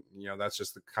walking. And that's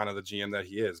just the kind of the GM that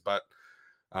he is. But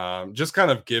just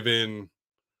kind of given,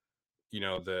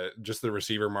 the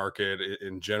receiver market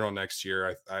in general next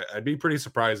year, I'd be pretty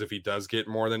surprised if he does get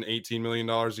more than $18 million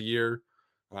a year.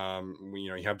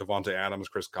 You have Devontae Adams,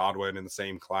 Chris Godwin in the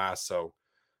same class, so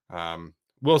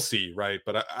we'll see, right?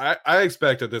 But I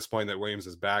expect at this point that Williams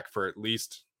is back for at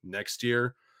least next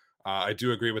year. I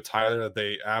do agree with Tyler that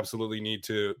they absolutely need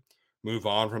to move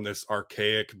on from this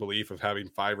archaic belief of having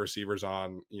 5 receivers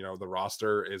on, the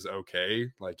roster is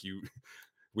okay. Like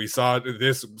we saw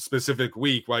this specific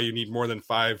week why you need more than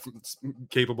 5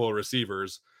 capable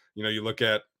receivers. You look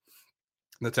at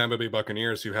the Tampa Bay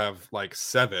Buccaneers who have like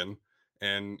 7,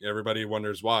 and everybody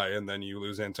wonders why. And then you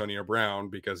lose Antonio Brown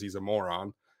because he's a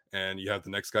moron. And you have the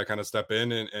next guy kind of step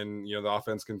in and the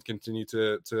offense can continue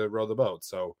to row the boat.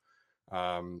 So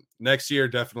next year,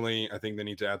 definitely, I think they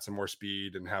need to add some more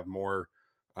speed and have more,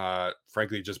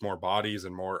 frankly, just more bodies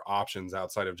and more options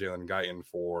outside of Jalen Guyton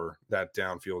for that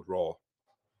downfield role.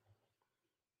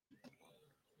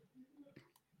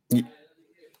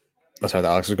 That's how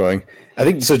Alex was going. I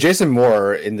think so. Jason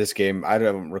Moore in this game, I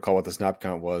don't recall what the snap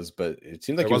count was, but it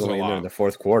seemed like he was only in there in the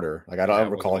fourth quarter. Like I don't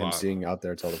recall him seeing out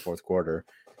there until the fourth quarter.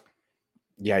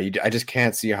 Yeah, I just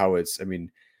can't see how it's. I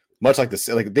mean, much like this,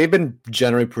 like they've been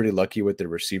generally pretty lucky with their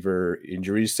receiver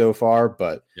injuries so far.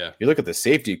 But yeah, you look at the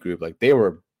safety group, like they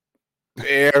were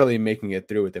barely making it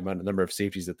through with the number of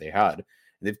safeties that they had. And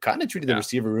they've kind of treated the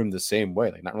receiver room the same way,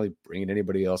 like not really bringing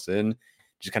anybody else in,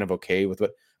 just kind of okay with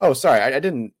what. Oh, sorry, I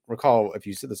didn't recall if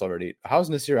you said this already.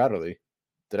 How's Nasir Adderley?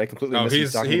 Did I completely miss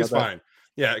he's fine. That?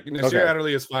 Yeah, Nasir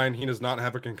Adderley is fine. He does not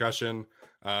have a concussion.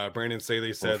 Brandon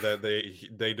Staley said that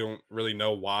they don't really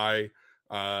know why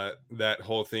that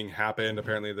whole thing happened.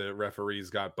 Apparently, the referees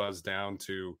got buzzed down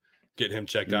to get him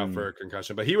checked out for a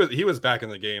concussion. But he was back in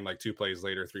the game like 2 plays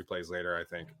later, 3 plays later, I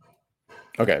think.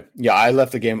 Okay. Yeah, I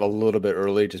left the game a little bit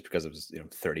early just because it was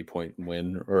 30-point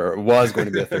win, or it was going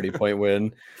to be a 30-point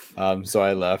win. So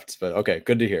I left. But okay,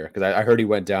 good to hear, because I heard he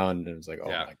went down and it was like, oh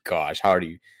my gosh, how do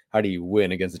you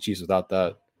win against the Chiefs without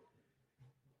that?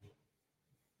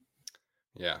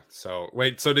 Yeah. So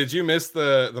wait, so did you miss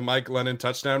the Mike Lennon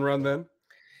touchdown run then?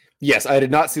 Yes, I did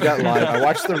not see that live. I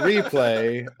watched the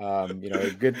replay.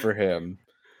 Good for him.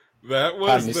 That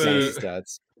was the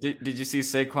stats. Did you see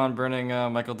Saquon burning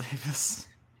Michael Davis?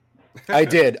 I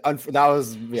did. That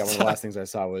was one of the last things I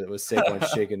saw. Was Saquon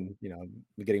shaking,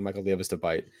 getting Michael Davis to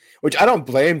bite. Which I don't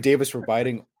blame Davis for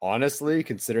biting, honestly,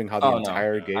 considering how the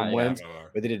entire game went.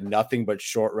 But they did nothing but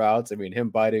short routes. I mean, him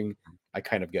biting, I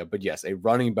kind of get. But yes, a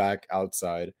running back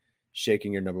outside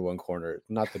shaking your number 1 corner,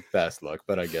 not the best look,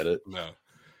 but I get it.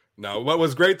 No. What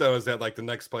was great though is that like the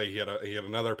next play he had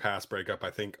another pass breakup,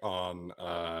 I think on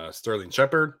Sterling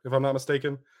Shepard, if I'm not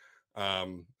mistaken.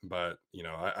 But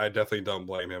I definitely don't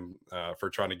blame him for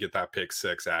trying to get that pick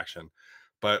six action.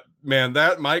 But man,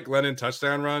 that Mike Glennon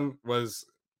touchdown run was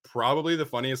probably the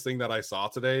funniest thing that I saw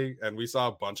today. And we saw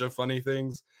a bunch of funny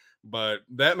things, but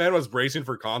that man was bracing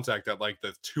for contact at like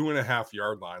the 2.5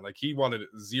 yard line. Like he wanted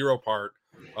zero part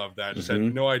of that, just had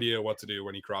no idea what to do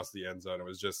when he crossed the end zone. It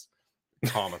was just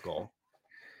comical.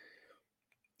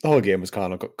 The whole game was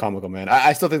comical, man.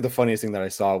 I still think the funniest thing that I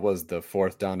saw was the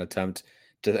 4th down attempt,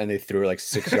 and they threw it like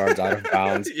 6 yards out of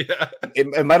bounds. Yeah,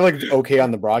 it might have looked okay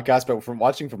on the broadcast, but from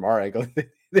watching from our angle,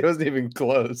 it wasn't even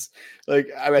close. Like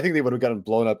I think they would have gotten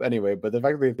blown up anyway. But the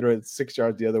fact that they threw it 6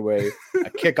 yards the other way,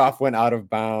 a kickoff went out of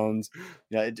bounds.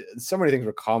 Yeah, so many things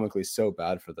were comically so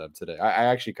bad for them today. I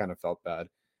actually kind of felt bad,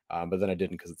 but then I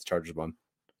didn't because it's Chargers won.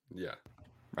 Yeah,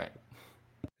 right.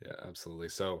 Yeah, absolutely.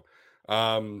 So,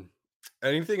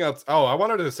 anything else? Oh, I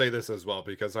wanted to say this as well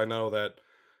because I know that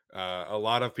a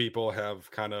lot of people have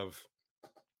kind of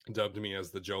dubbed me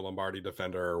as the Joe Lombardi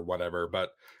defender or whatever,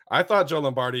 but I thought Joe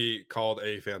Lombardi called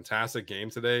a fantastic game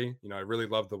today. I really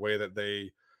loved the way that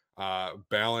they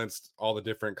balanced all the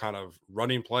different kind of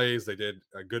running plays. They did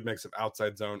a good mix of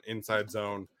outside zone, inside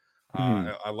zone.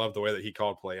 I love the way that he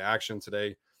called play action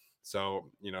today. So,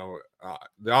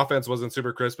 the offense wasn't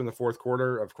super crisp in the fourth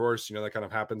quarter. Of course, that kind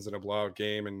of happens in a blowout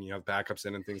game and you have backups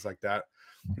in and things like that.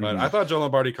 But I thought Joe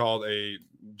Lombardi called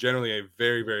generally a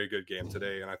very, very good game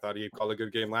today. And I thought he called a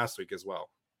good game last week as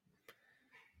well.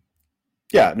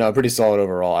 Yeah, no, pretty solid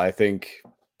overall. I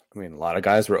mean, a lot of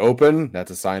guys were open.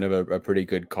 That's a sign of a pretty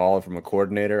good call from a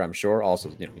coordinator, I'm sure. Also,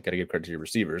 you got to give credit to your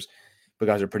receivers. But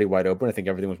guys are pretty wide open. I think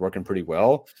everything was working pretty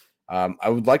well. I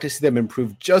would like to see them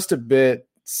improve just a bit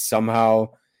somehow.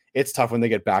 It's tough when they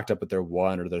get backed up at their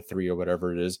 1 or their 3 or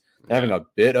whatever it is. They're having a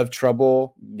bit of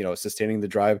trouble, sustaining the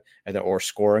drive or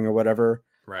scoring or whatever.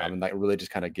 Right. And that really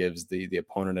just kind of gives the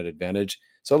opponent an advantage.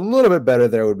 So a little bit better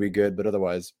there would be good. But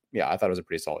otherwise, yeah, I thought it was a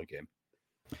pretty solid game.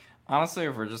 Honestly,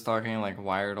 if we're just talking like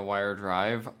wire-to-wire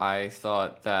drive, I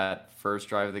thought that first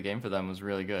drive of the game for them was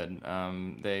really good.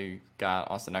 They got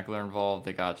Austin Eckler involved.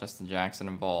 They got Justin Jackson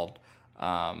involved.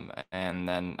 And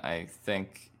then I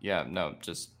think,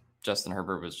 just Justin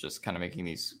Herbert was just kind of making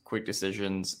these quick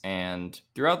decisions. And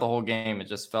throughout the whole game, it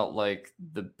just felt like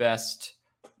the best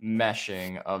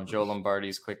meshing of Joe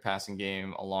Lombardi's quick passing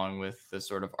game along with the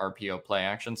sort of RPO play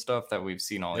action stuff that we've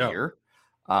seen all year.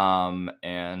 I'm not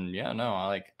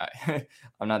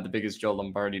the biggest Joe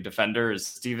Lombardi defender as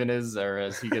Steven is, or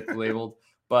as he gets labeled,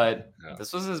 but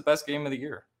this was his best game of the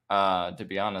year, to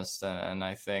be honest. And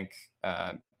I think,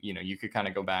 you could kind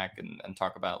of go back and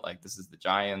talk about like, this is the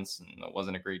Giants and it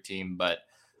wasn't a great team, but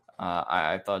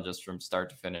I thought just from start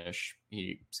to finish,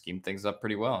 he schemed things up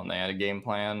pretty well and they had a game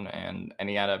plan, and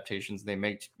any adaptations they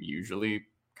make usually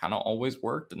kind of always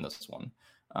worked in this one.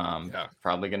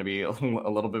 Probably going to be a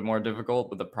little bit more difficult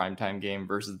with the primetime game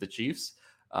versus the Chiefs.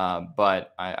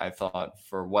 But I thought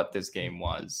for what this game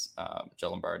was, Joe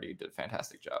Lombardi did a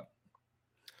fantastic job.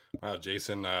 Wow,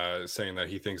 Jason saying that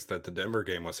he thinks that the Denver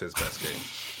game was his best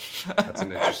game. That's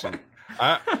an interesting.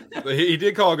 He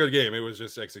did call a good game. It was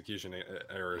just execution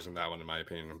errors in that one, in my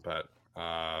opinion. But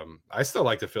I still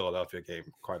like the Philadelphia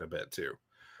game quite a bit too.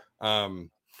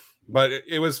 But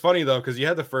it was funny though, because you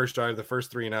had the first drive, the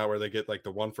first 3 and out, where they get like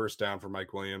the 1 first down for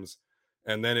Mike Williams,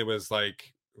 and then it was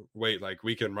like, wait, like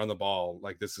we can run the ball.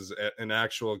 Like this is an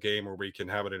actual game where we can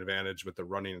have an advantage with the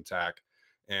running attack.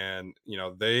 And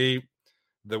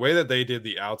the way that they did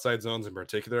the outside zones in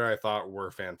particular, I thought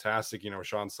were fantastic.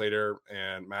 Sean Slater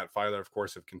and Matt Filer, of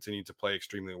course, have continued to play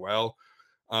extremely well.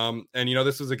 And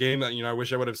this was a game that, I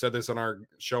wish I would have said this on our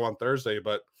show on Thursday,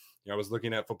 but I was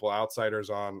looking at Football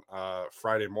Outsiders on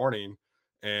Friday morning,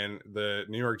 and the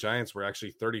New York Giants were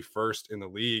actually 31st in the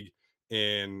league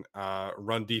in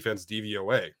run defense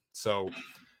DVOA. So,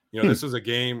 this was a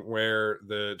game where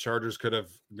the Chargers could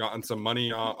have gotten some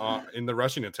money in the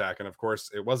rushing attack. And of course,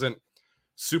 it wasn't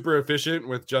super efficient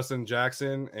with Justin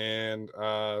Jackson and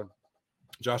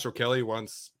Joshua Kelly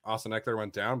once Austin Eckler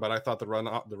went down. But I thought the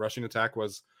rushing attack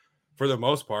was, for the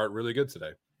most part, really good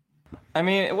today. I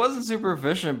mean, it wasn't super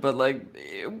efficient, but like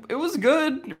it was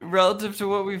good relative to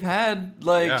what we've had.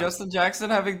 Like Justin Jackson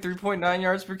having 3.9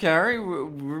 yards per carry.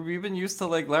 We've been used to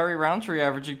like Larry Roundtree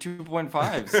averaging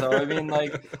 2.5. So I mean,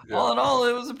 like all in all,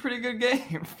 it was a pretty good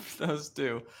game for those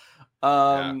two.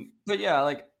 But yeah,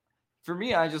 like for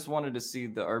me, I just wanted to see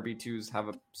the RB2s have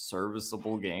a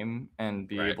serviceable game and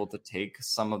be able to take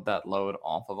some of that load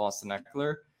off of Austin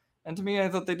Eckler. And to me, I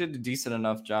thought they did a decent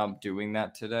enough job doing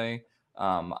that today.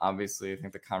 Obviously, I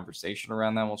think the conversation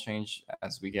around that will change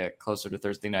as we get closer to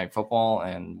Thursday Night Football,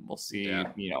 and we'll see,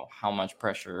 how much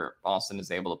pressure Austin is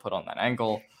able to put on that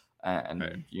ankle. and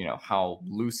Right. how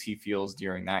loose he feels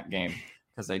during that game.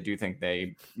 Because I do think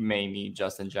they may need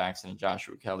Justin Jackson and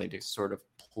Joshua Kelly to sort of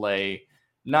play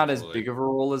not as big of a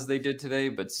role as they did today,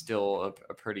 but still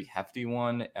a pretty hefty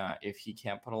one if he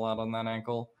can't put a lot on that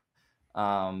ankle.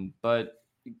 But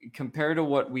compared to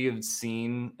what we have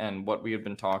seen and what we have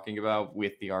been talking about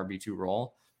with the RB2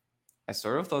 role, I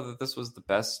sort of thought that this was the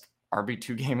best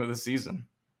RB2 game of the season.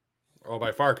 Oh,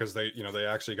 by far, because they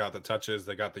actually got the touches,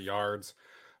 they got the yards.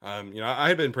 I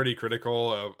had been pretty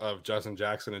critical of Justin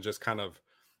Jackson and just kind of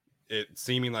it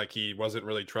seeming like he wasn't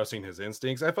really trusting his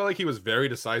instincts. I felt like he was very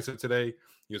decisive today.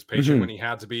 He was patient when he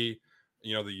had to be.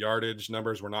 The yardage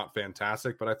numbers were not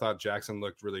fantastic, but I thought Jackson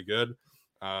looked really good.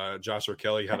 Joshua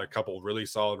Kelly had a couple really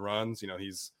solid runs.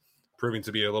 He's proving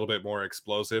to be a little bit more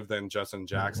explosive than Justin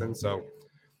Jackson. So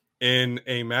in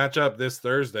a matchup this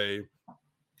Thursday,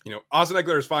 Austin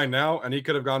Eckler is fine now, and he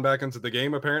could have gone back into the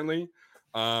game apparently.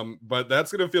 But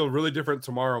that's going to feel really different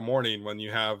tomorrow morning when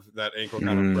you have that ankle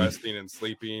kind of resting and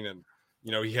sleeping. And,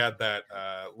 he had that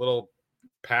little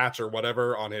patch or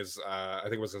whatever on his, I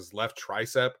think it was his left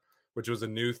tricep, which was a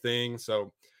new thing.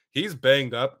 So he's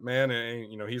banged up, man.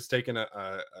 And, he's taken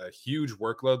a huge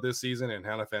workload this season and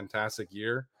had a fantastic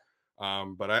year.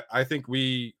 But I think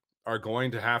we are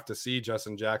going to have to see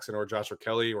Justin Jackson or Joshua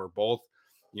Kelly or both,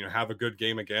 have a good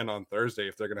game again on Thursday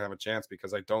if they're going to have a chance,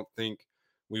 because I don't think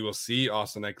we will see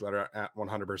Austin Eckler at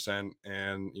 100%.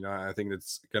 And, I think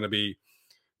it's going to be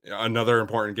another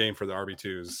important game for the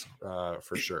RB2s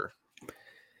for sure.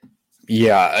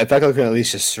 Yeah, if Eckler can at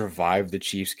least just survive the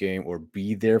Chiefs game or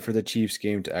be there for the Chiefs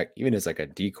game to act, even as like a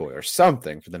decoy or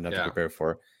something for them not to prepare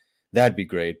for, that'd be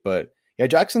great. But yeah,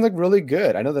 Jackson looked really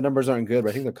good. I know the numbers aren't good, but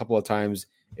I think a couple of times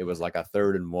it was like a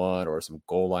 3rd and 1 or some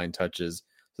goal line touches.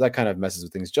 So that kind of messes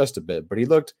with things just a bit. But he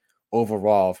looked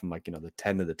overall from like, the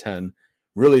 10 to the 10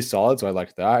 really solid. So I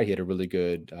liked that. He had a really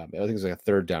good, I think it was like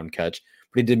a 3rd down catch,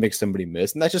 but he did make somebody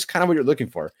miss. And that's just kind of what you're looking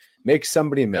for. Make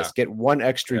somebody miss, get one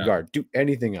extra yard, do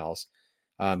anything else.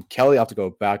 Kelly, I'll have to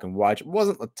go back and watch. It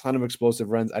wasn't a ton of explosive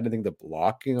runs. I didn't think the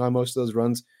blocking on most of those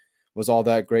runs was all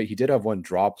that great. He did have one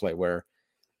draw play where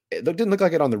it didn't look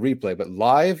like it on the replay, but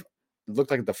live, it looked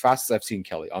like the fastest I've seen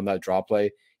Kelly on that draw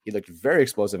play. He looked very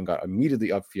explosive and got immediately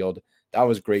upfield. That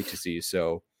was great to see.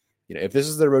 So, if this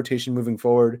is their rotation moving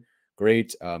forward,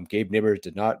 great. Gabe Neighbors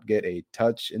did not get a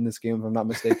touch in this game, if I'm not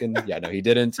mistaken. Yeah, no, he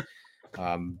didn't.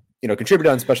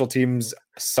 Contributed on special teams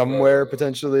somewhere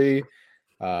potentially.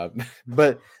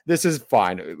 But this is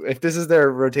fine. If this is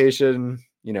their rotation,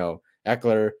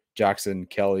 Eckler, Jackson,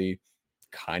 Kelly,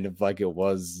 kind of like it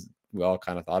was, we all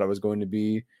kind of thought it was going to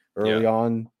be early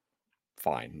on.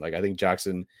 Fine. Like, I think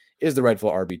Jackson is the rightful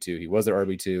RB2. He was their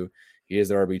RB2. He is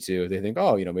their RB2. They think,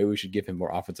 maybe we should give him more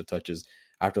offensive touches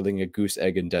after laying a goose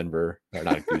egg in Denver. Or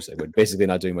not a goose egg, but basically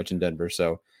not doing much in Denver.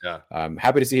 So I'm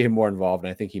happy to see him more involved,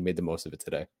 and I think he made the most of it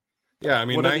today. Yeah, I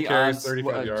mean, 9 carries, 35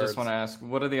 yards. I yards. just want to ask,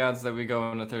 what are the odds that we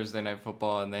go into Thursday Night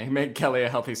Football and they make Kelly a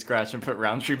healthy scratch and put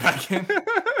Roundtree back in?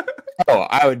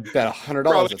 I would bet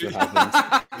 $100 that's what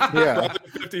happens. Yeah,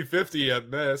 probably 50-50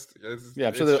 at best.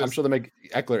 I'm sure they make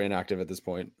Eckler inactive at this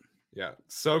point. Yeah,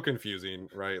 so confusing,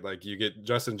 right? Like, you get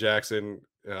Justin Jackson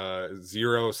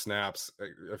 0 snaps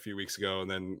a few weeks ago,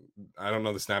 and then I don't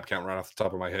know the snap count right off the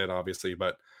top of my head, obviously,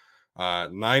 but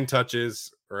 9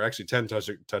 touches, or actually 10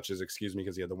 touches, excuse me,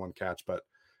 because he had the 1 catch. But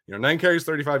 9 carries,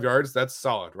 35 yards, that's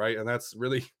solid, right? And that's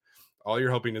really all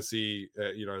you're hoping to see.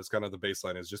 Is kind of the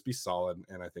baseline is just be solid,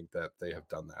 and I think that they have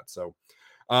done that. So,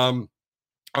 all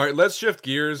right, let's shift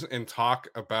gears and talk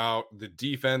about the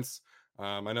defense.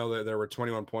 I know that there were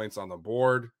 21 points on the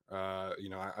board.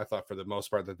 I thought for the most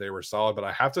part that they were solid, but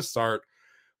I have to start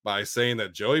by saying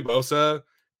that Joey Bosa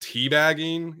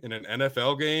teabagging in an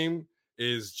NFL game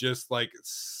is just like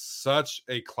such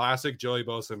a classic Joey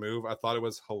Bosa move. I thought it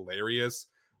was hilarious.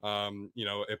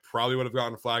 It probably would have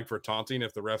gotten flagged for taunting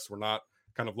if the refs were not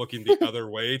kind of looking the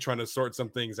other way, trying to sort some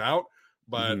things out.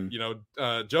 But,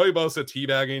 Joey Bosa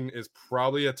teabagging is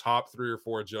probably a top 3 or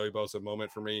 4 Joey Bosa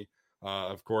moment for me.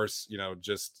 Of course,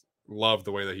 just love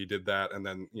the way that he did that, and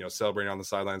then, celebrating on the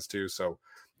sidelines too. So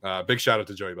big shout out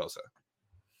to Joey Bosa.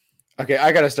 Okay,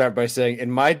 I got to start by saying, in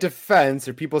my defense,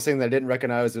 there are people saying that I didn't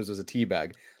recognize this was a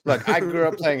teabag. Look, I grew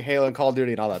up playing Halo and Call of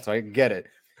Duty and all that, so I get it.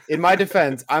 In my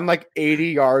defense, I'm like 80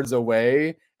 yards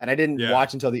away, and I didn't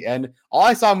watch until the end. All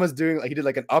I saw him was doing, like, he did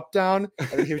like an up down, and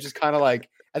then he was just kind of like,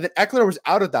 and then Eckler was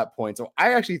out at that point. So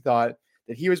I actually thought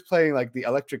that he was playing like the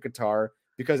electric guitar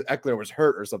because Eckler was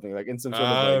hurt or something, like in some sort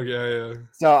of. Yeah.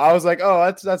 So I was like,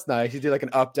 oh, that's nice. He did like an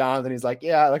up down, then he's like,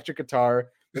 yeah, electric guitar.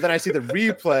 But then I see the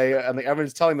replay, and like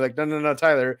everyone's telling me, like, no,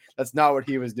 Tyler, that's not what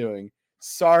he was doing.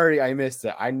 Sorry, I missed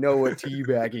it. I know what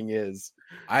teabagging is.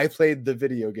 I played the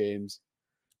video games.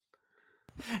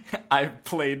 I've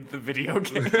played the video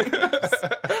games.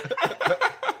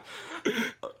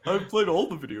 I've played all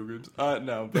the video games.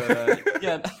 No, but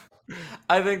yeah,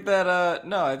 I think that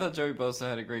no, I thought Joey Bosa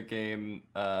had a great game.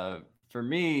 For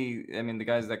me, I mean, the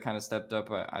guys that kind of stepped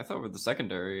up, I thought were the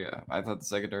secondary. I thought the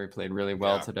secondary played really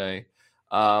well today.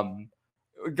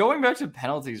 Going back to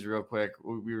penalties real quick,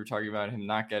 we were talking about him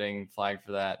not getting flagged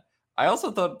for that. I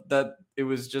also thought that it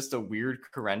was just a weird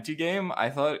Correnti game.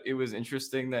 I thought it was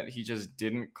interesting that he just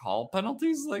didn't call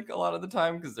penalties like a lot of the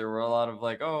time, because there were a lot of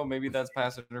like, oh, maybe that's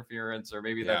pass interference or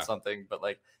maybe that's something. But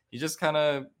like he just kind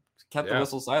of kept the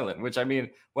whistle silent, which I mean,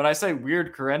 when I say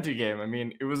weird Correnti game, I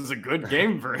mean, it was a good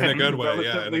game for him. In a good way,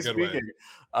 yeah, in a good way.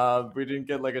 We didn't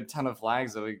get like a ton of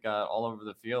flags that we got all over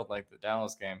the field like the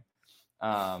Dallas game.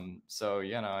 So,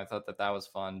 you know, I thought that was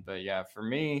fun. But yeah, for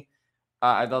me,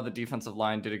 I thought the defensive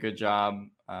line did a good job.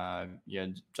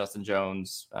 Justin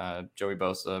Jones, Joey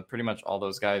Bosa, pretty much all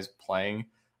those guys playing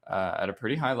at a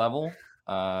pretty high level.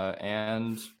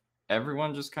 And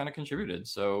everyone just kind of contributed.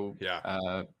 So,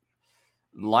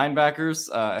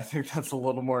 linebackers, I think that's a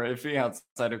little more iffy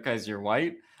outside of Kaiser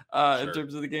White in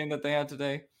terms of the game that they had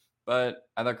today. But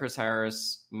I thought Chris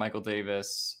Harris, Michael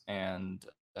Davis, and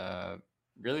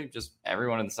really just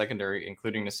everyone in the secondary,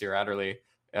 including Nasir Adderley,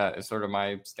 is sort of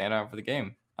my standout for the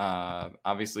game.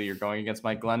 Obviously, you're going against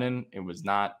Mike Glennon. It was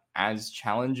not as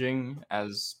challenging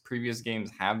as previous games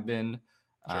have been.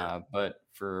 But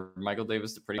for Michael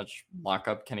Davis to pretty much lock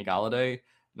up Kenny Golladay,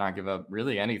 not give up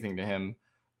really anything to him.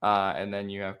 And then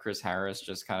you have Chris Harris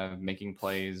just kind of making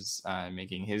plays,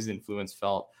 making his influence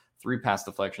felt. 3 pass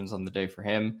deflections on the day for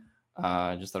him.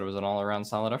 I just thought it was an all-around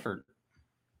solid effort.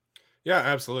 Yeah,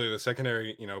 absolutely. The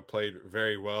secondary, played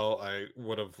very well. I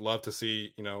would have loved to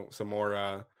see, some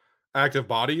more active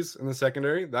bodies in the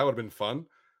secondary. That would have been fun.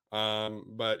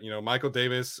 But Michael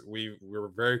Davis, we were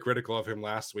very critical of him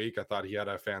last week. I thought he had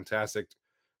a fantastic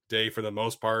day for the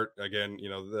most part. Again,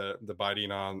 the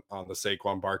biting on the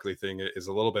Saquon Barkley thing is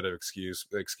a little bit of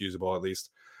excusable at least.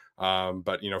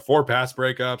 But 4 pass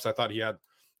breakups. I thought he had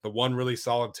the one really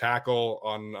solid tackle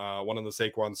on one of the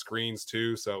Saquon screens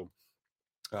too. So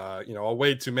I'll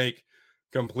wait to make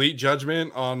complete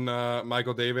judgment on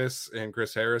Michael Davis and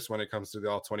Chris Harris when it comes to the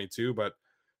all 22. But,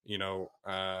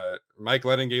 Mike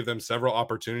Glennon gave them several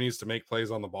opportunities to make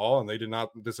plays on the ball, and they did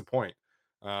not disappoint.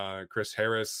 Chris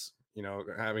Harris,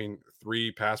 having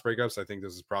 3 pass breakups, I think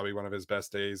this is probably one of his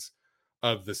best days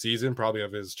of the season, probably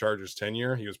of his Chargers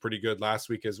tenure. He was pretty good last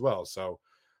week as well. So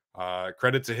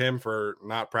credit to him for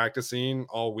not practicing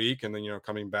all week and then,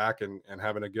 coming back and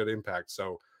having a good impact.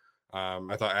 So,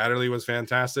 I thought Adderley was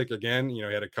fantastic. Again, he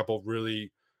had a couple of really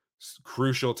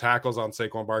crucial tackles on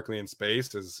Saquon Barkley in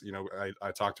space, as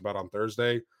I talked about on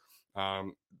Thursday.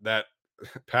 That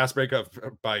pass breakup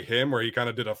by him where he kind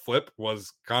of did a flip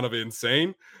was kind of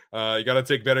insane. You got to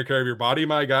take better care of your body,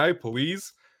 my guy,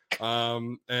 please.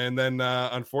 And then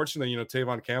unfortunately,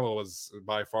 Tavon Campbell was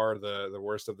by far the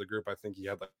worst of the group. I think he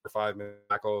had like 5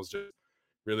 tackles, just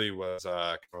really was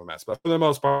kind of a mess. But for the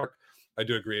most part, I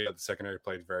do agree that the secondary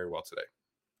played very well today.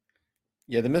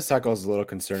 Yeah, the missed tackle is a little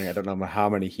concerning. I don't know how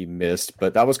many he missed,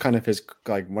 but that was kind of his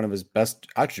one of his best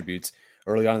attributes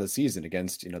early on in the season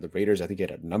against the Raiders. I think he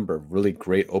had a number of really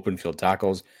great open field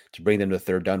tackles to bring them to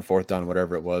 3rd down, 4th down,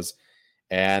 whatever it was.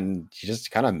 And he's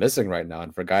just kind of missing right now.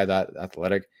 And for a guy that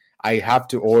athletic, I have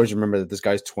to always remember that this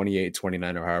guy's 28,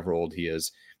 29, or however old he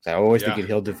is. I always think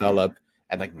he'll develop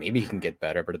and maybe he can get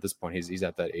better, but at this point he's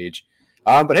at that age.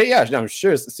 But hey, I'm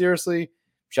sure seriously,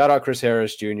 shout out Chris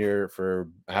Harris Jr. for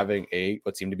having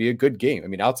what seemed to be a good game. I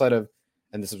mean, outside of,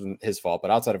 and this wasn't his fault, but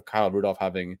outside of Kyle Rudolph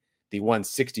having the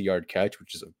 160-yard catch,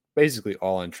 which is basically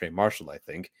all on Trey Marshall, I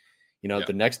think.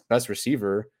 The next best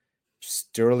receiver,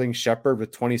 Sterling Shepard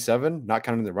with 27, not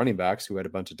counting the running backs who had a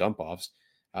bunch of dump offs.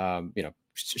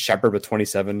 Shepard with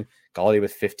 27, Galladay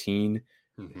with 15,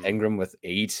 Engram with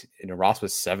 8, and Ross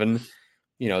with 7.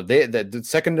 The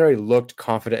secondary looked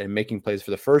confident in making plays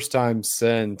for the first time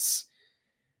since,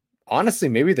 honestly,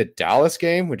 maybe the Dallas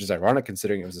game, which is ironic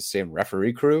considering it was the same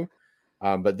referee crew.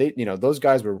 But they, those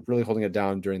guys were really holding it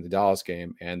down during the Dallas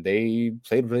game, and they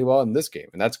played really well in this game,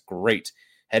 and that's great.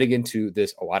 Heading into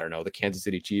this, the Kansas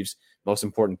City Chiefs' most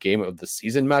important game of the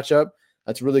season matchup,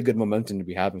 that's really good momentum to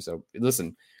be having. So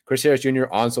listen, Chris Harris Jr.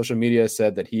 on social media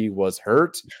said that he was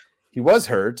hurt. He was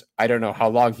hurt. I don't know how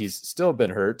long he's still been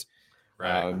hurt.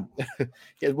 Right.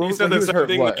 He said the same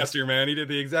thing last year, man. He did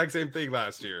the exact same thing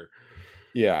last year.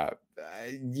 Yeah.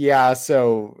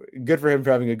 So good for him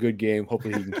for having a good game.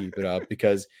 Hopefully he can keep it up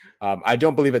because I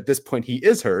don't believe at this point he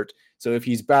is hurt. So if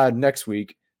he's bad next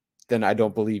week, then I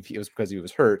don't believe it was because he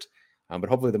was hurt. But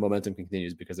hopefully the momentum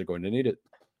continues because they're going to need it.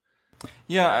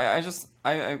 Yeah,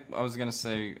 I was gonna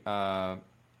say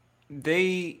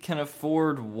they can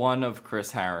afford one of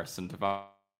Chris Harris and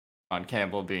Devon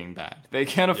Campbell being bad. They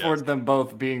can't afford them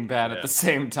both being bad at the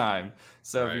same time.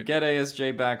 So if you get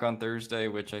ASJ back on Thursday,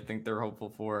 which I think they're hopeful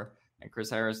for, and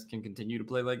Chris Harris can continue to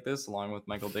play like this along with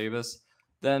Michael Davis,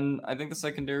 then I think the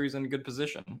secondary is in a good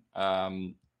position.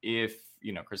 If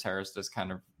Chris Harris does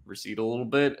kind of recede a little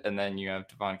bit, and then you have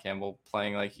Devon Campbell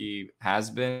playing like he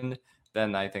has been,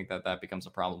 then I think that becomes a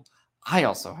problem. I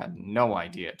also had no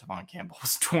idea Devon Campbell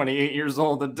was 28 years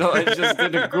old until I just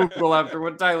did a Google after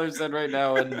what Tyler said right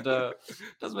now, and it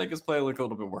does make his play look a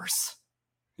little bit worse.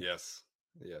 Yes,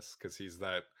 because he's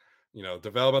that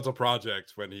developmental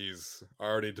project when he's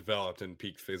already developed and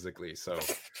peaked physically. So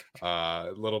a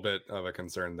little bit of a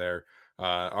concern there.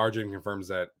 Arjun confirms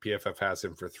that PFF has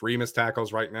him for 3 missed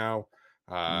tackles right now.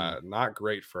 Not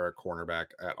great for a cornerback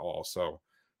at all. So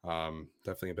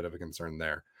definitely a bit of a concern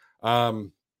there.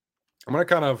 I'm going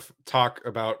to kind of talk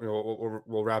about,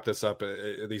 we'll wrap this up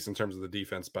at least in terms of the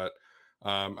defense, but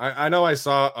I know I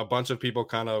saw a bunch of people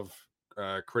kind of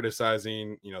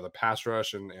criticizing, the pass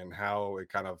rush and how it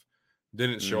kind of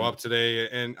didn't show up today.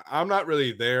 And I'm not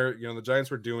really there. The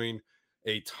Giants were doing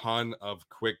a ton of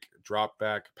quick drop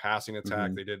back passing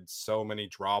attack. They did so many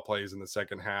draw plays in the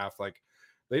second half. Like,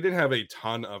 they didn't have a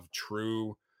ton of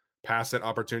true pass set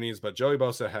opportunities, but Joey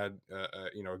Bosa had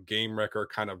a game wrecker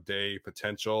kind of day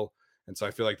potential. And so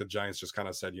I feel like the Giants just kind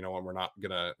of said, we're not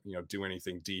going to, do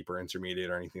anything deep or intermediate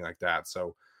or anything like that.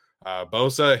 So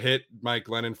Bosa hit Mike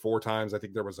Glennon 4 times. I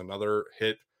think there was another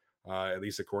hit, at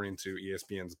least according to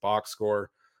ESPN's box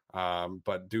score.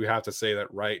 But do have to say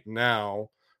that right now,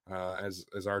 as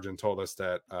Arjun told us,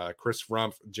 that Chris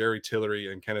Rumpf, Jerry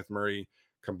Tillery, and Kenneth Murray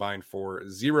combined for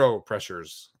 0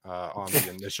 pressures on the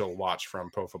initial watch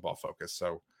from Pro Football Focus.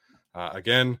 So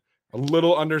again, a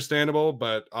little understandable,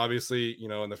 but obviously,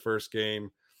 in the first game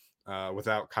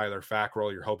without Kyler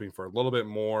Fackrell, you're hoping for a little bit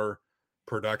more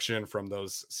production from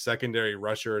those secondary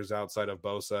rushers outside of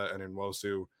Bosa and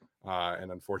Nwosu.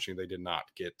 And unfortunately, they did not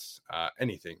get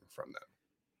anything from them.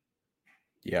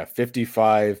 Yeah,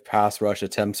 55 pass rush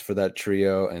attempts for that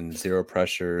trio and 0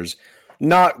 pressures.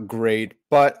 Not great,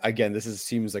 but again,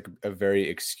 seems like a very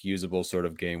excusable sort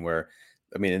of game where,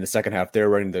 in the second half, they're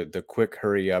running the quick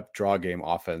hurry up draw game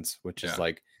offense, which is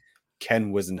like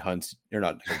Ken Wisenhunt's. You're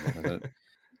not.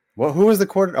 Well, who was the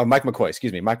quarter? Oh, Mike McCoy.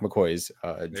 Excuse me, Mike McCoy's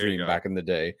dream back in the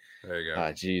day. There you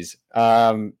go. Geez.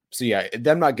 So yeah,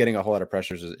 them not getting a whole lot of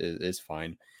pressures is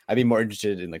fine. I'd be more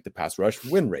interested in like the pass rush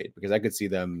win rate because I could see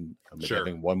them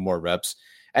having 1 more reps,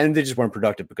 and they just weren't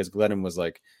productive because Glennon was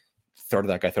like, throw to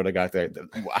that guy.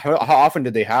 How often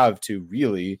did they have to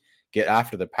really get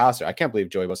after the passer? I can't believe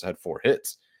Joey Bosa had 4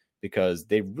 hits because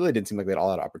they really didn't seem like they had a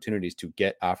lot of opportunities to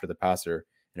get after the passer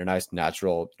in a nice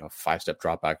natural 5-step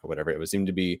drop back or whatever. It would seem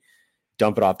to be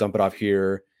dump it off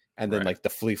here, and then like the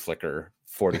flea flicker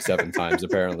 47 times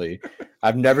apparently.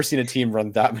 I've never seen a team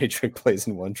run that many trick plays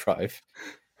in one drive.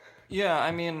 Yeah,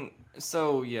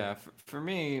 for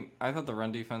me, I thought the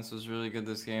run defense was really good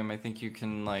this game. I think you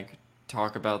can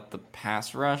talk about the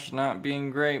pass rush not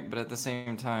being great, but at the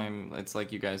same time, it's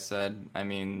like you guys said.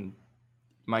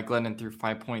 Mike Glennon threw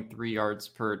 5.3 yards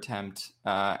per attempt,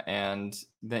 and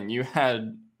then you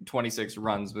had 26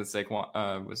 runs with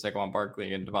Saquon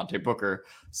Barkley and Devontae Booker.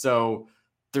 So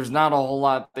there's not a whole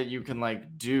lot that you can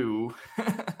do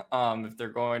if they're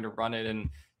going to run it and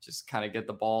just kind of get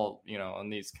the ball, on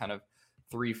these kind of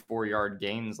 3-4 yard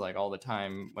gains all the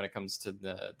time when it comes to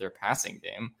their passing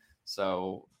game.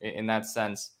 So in that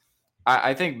sense,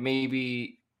 I think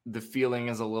maybe the feeling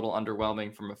is a little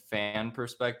underwhelming from a fan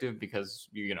perspective because,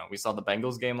 we saw the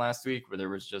Bengals game last week where there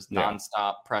was just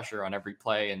nonstop pressure on every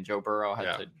play and Joe Burrow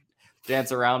had to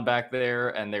dance around back there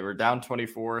and they were down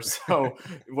 24. So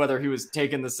whether he was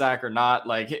taking the sack or not,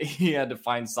 he had to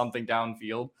find something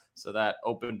downfield. So that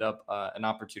opened up an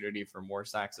opportunity for more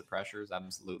sacks and pressures.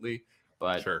 Absolutely.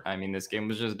 But this game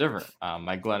was just different.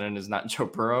 Mike Glennon is not Joe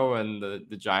Burrow, and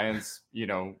the Giants,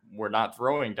 were not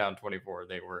throwing down 24.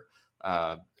 They were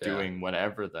doing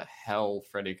whatever the hell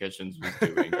Freddie Kitchens was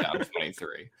doing down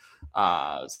 23.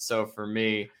 So for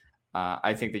me,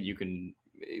 I think that you can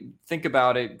think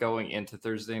about it going into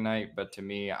Thursday night. But to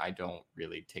me, I don't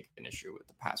really take an issue with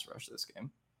the pass rush this game.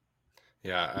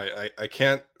 Yeah, I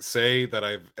can't say that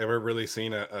I've ever really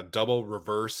seen a double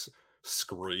reverse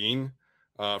screen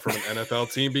from an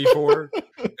NFL team before,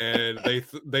 and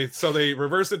they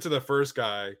reverse it to the first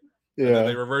guy, and then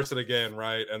they reverse it again,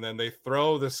 right? And then they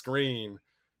throw the screen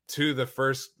to the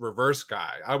first reverse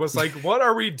guy. I was like, what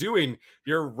are we doing?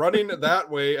 You're running that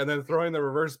way and then throwing the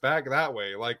reverse back that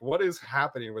way. Like, what is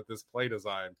happening with this play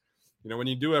design? You know, when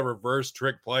you do a reverse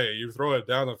trick play, you throw it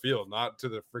down the field, not to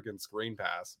the freaking screen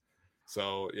pass.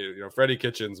 So, you know, Freddie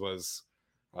Kitchens was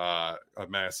a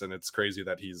mess, and it's crazy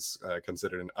that he's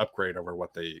considered an upgrade over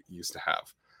what they used to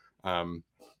have.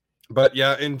 But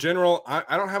yeah, in general,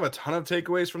 I don't have a ton of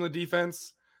takeaways from the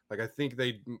defense. Like, I think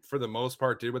they, for the most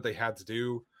part, did what they had to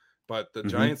do. But the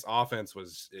Giants' offense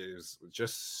is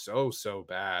just so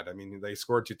bad. I mean, they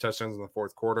scored 2 touchdowns in the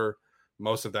fourth quarter.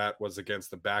 Most of that was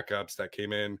against the backups that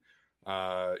came in.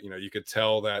 You know, you could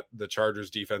tell that the Chargers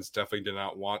defense definitely did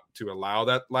not want to allow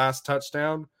that last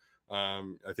touchdown.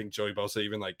 I think Joey Bosa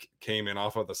even like came in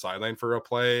off of the sideline for a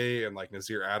play, and like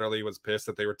Nasir Adderley was pissed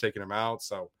that they were taking him out.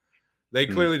 So they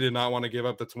clearly did not want to give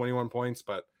up the 21 points,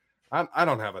 but I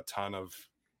don't have a ton of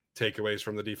takeaways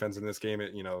from the defense in this game.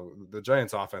 You know, the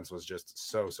Giants offense was just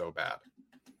so bad.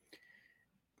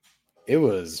 It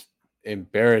was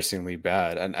embarrassingly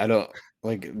bad. And I don't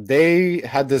like, they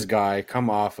had this guy come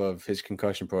off of his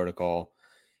concussion protocol,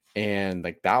 and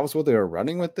like that was what they were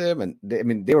running with them. And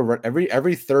they were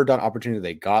every third down opportunity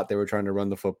they got, they were trying to run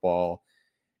the football.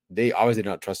 They obviously did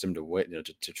not trust him to win, you know,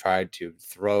 to try to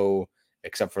throw,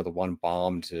 except for the one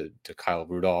bomb to Kyle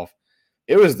Rudolph.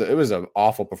 It was an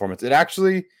awful performance. It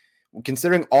actually,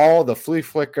 considering all the flea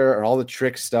flicker and all the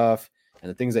trick stuff and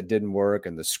the things that didn't work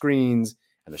and the screens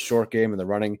and the short game and the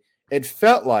running, it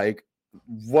felt like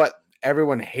what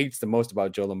everyone hates the most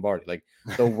about Joe Lombardi, like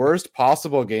the worst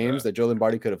possible games that Joe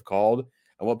Lombardi could have called,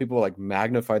 and what people like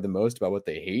magnify the most about what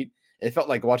they hate. It felt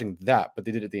like watching that, but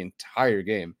they did it the entire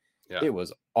game. Yeah. It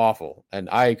was awful, and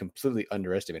I completely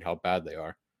underestimate how bad they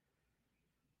are.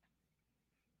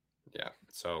 Yeah,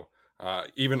 so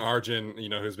even Arjun, you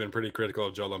know, who's been pretty critical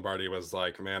of Joe Lombardi, was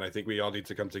like, man, I think we all need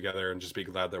to come together and just be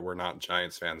glad that we're not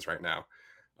Giants fans right now.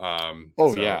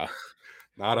 Yeah.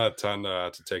 Not a ton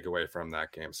to take away from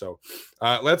that game. So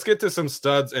let's get to some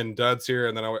studs and duds here.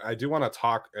 And then I do want to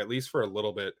talk, at least for a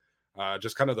little bit,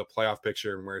 just kind of the playoff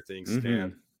picture and where things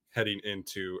stand heading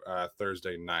into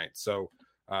Thursday night. So,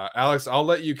 Alex, I'll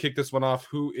let you kick this one off.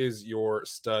 Who is your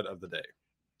stud of the day?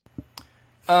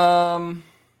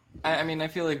 I mean, I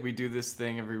feel like we do this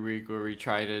thing every week where we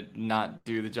try to not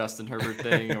do the Justin Herbert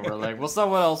thing, and we're like, well,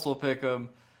 someone else will pick him.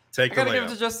 I gotta give it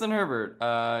to Justin Herbert.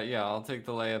 Yeah, I'll take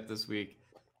the layup this week.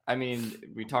 I mean,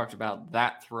 we talked about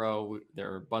that throw.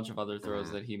 There are a bunch of other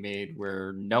throws that he made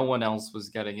where no one else was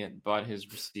getting it but his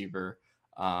receiver.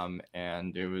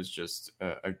 And it was just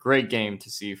a great game to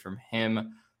see from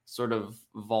him sort of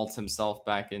vault himself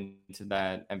back into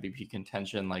that MVP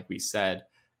contention, like we said.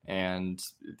 And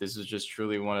this is just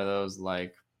truly one of those,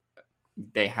 like,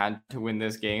 they had to win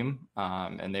this game,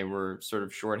 and they were sort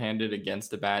of shorthanded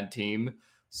against a bad team.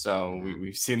 So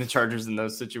we've seen the Chargers in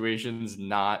those situations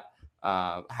not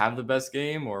have the best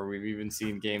game, or we've even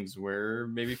seen games where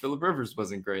maybe Phillip Rivers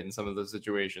wasn't great in some of those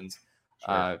situations,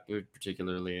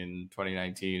 particularly in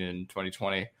 2019 and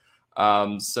 2020.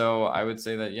 So I would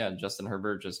say that, yeah, Justin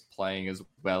Herbert just playing as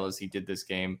well as he did this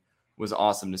game was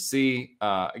awesome to see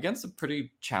against a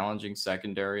pretty challenging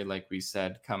secondary, like we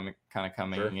said, coming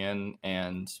in.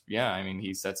 And yeah, I mean,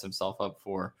 he sets himself up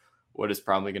for what is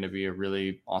probably going to be a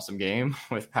really awesome game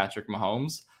with Patrick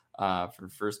Mahomes for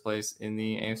first place in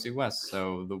the AFC West.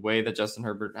 So the way that Justin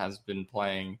Herbert has been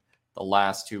playing the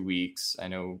last 2 weeks, I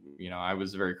know, I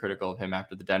was very critical of him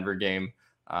after the Denver game,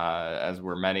 as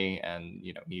were many. And,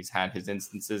 he's had his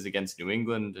instances against New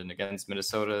England and against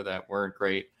Minnesota that weren't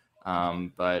great.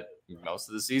 But most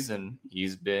of the season,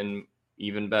 he's been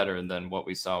even better than what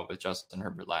we saw with Justin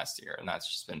Herbert last year. And that's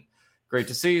just been great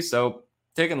to see. So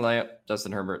taking the layup,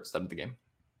 Justin Herbert, stud of the game.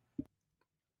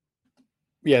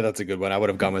 Yeah, that's a good one. I would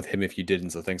have gone with him if you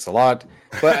didn't, so thanks a lot.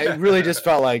 But I really just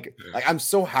felt like I'm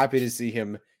so happy to see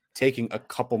him taking a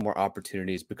couple more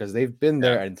opportunities, because they've been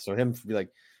there. And so him to be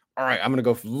like, all right, I'm going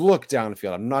to go look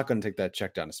downfield. I'm not going to take that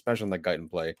check down, especially on that Guyton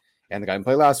play and the Guyton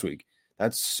play last week.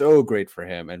 That's so great for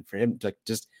him. And for him to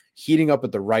just heating up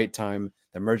at the right time,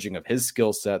 the merging of his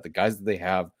skill set, the guys that they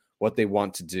have, what they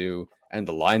want to do, and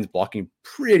the lines blocking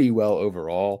pretty well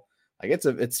overall. Like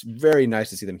it's very nice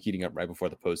to see them heating up right before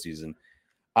the postseason.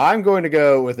 I'm going to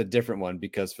go with a different one,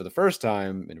 because for the first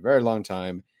time in a very long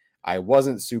time, I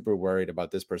wasn't super worried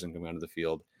about this person coming onto the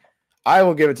field. I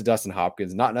will give it to Dustin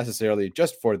Hopkins, not necessarily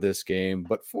just for this game,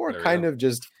 but for kind of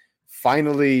just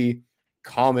finally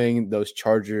calming those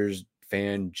Chargers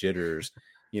fan jitters.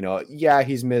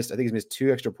 He's missed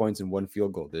 2 extra points and 1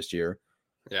 field goal this year.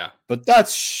 Yeah. But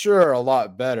that's sure a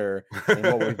lot better than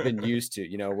what we've been used to,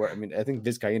 I think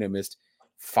Vizcaíno missed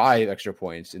 5 extra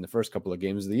points in the first couple of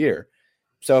games of the year.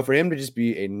 So for him to just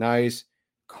be a nice,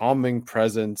 calming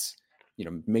presence,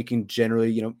 making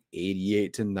generally,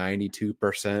 88 to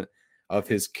 92% of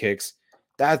his kicks,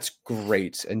 that's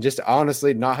great. And just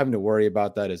honestly, not having to worry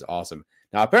about that is awesome.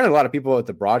 Now, apparently a lot of people at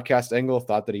the broadcast angle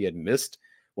thought that he had missed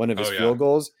one of his field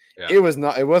goals. Yeah. It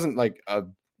wasn't like a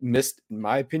missed, in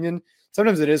my opinion.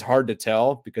 Sometimes it is hard to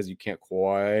tell because you can't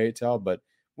quite tell, but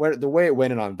the way it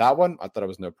went in on that one, I thought it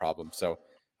was no problem. So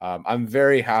I'm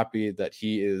very happy that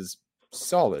he is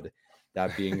solid.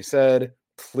 That being said,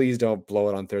 please don't blow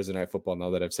it on Thursday Night Football now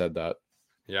that I've said that.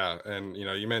 Yeah, and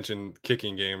you mentioned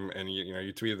kicking game, and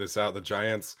you tweeted this out. The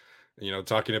Giants,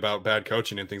 talking about bad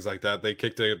coaching and things like that. They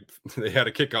had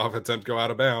a kickoff attempt go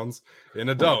out of bounds in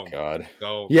a dome. God.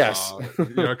 So yes,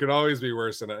 it could always be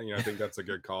worse. And I think that's a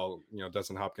good call.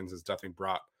 Dustin Hopkins has definitely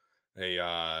brought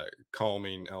a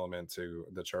calming element to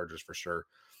the Chargers for sure.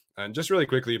 And just really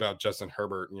quickly about Justin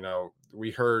Herbert,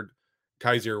 we heard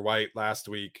Kaiser White last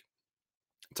week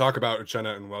talk about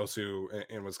Uchenna Nwosu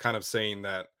and was kind of saying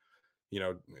that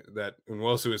that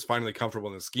Nwosu is finally comfortable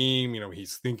in the scheme.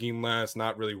 He's thinking less,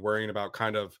 not really worrying about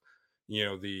kind of,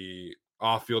 the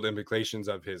off-field implications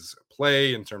of his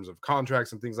play in terms of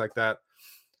contracts and things like that.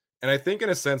 And I think in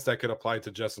a sense that could apply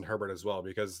to Justin Herbert as well,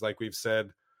 because like we've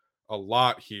said a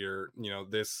lot here,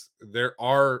 there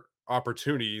are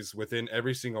opportunities within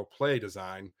every single play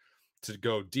design to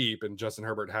go deep. And Justin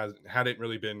Herbert hadn't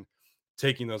really been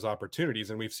taking those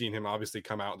opportunities. And we've seen him obviously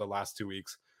come out in the last 2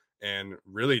 weeks and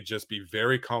really just be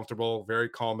very comfortable, very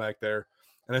calm back there.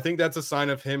 And I think that's a sign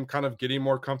of him kind of getting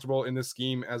more comfortable in the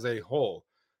scheme as a whole.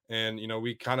 And,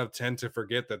 we kind of tend to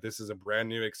forget that this is a brand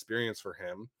new experience for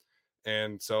him.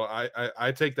 And so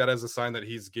I take that as a sign that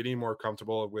he's getting more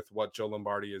comfortable with what Joe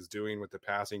Lombardi is doing with the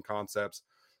passing concepts,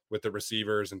 with the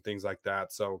receivers and things like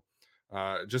that. So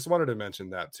just wanted to mention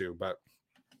that too. But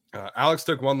Alex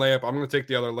took one layup. I'm going to take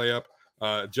the other layup.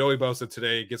 Joey Bosa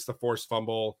today gets the forced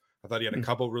fumble. I thought he had a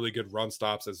couple really good run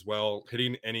stops as well.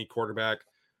 Hitting any quarterback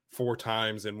 4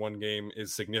 times in one game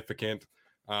is significant.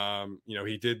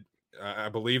 He did, I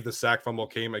believe the sack fumble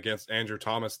came against Andrew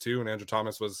Thomas too. And Andrew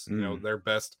Thomas was, their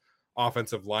best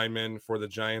offensive lineman for the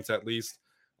Giants, at least.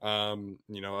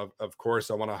 Of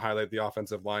course, I want to highlight the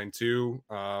offensive line too.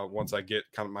 Once I get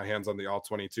kind of my hands on the all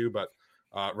 22, but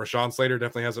Rashawn Slater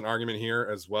definitely has an argument here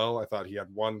as well. I thought he had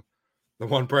the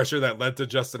one pressure that led to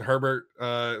Justin Herbert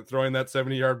throwing that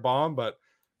 70-yard bomb. But,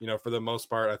 for the most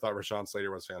part, I thought Rashawn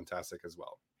Slater was fantastic as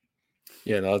well.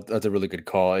 Yeah, no, that's a really good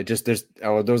call.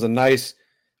 There was a nice,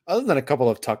 other than a couple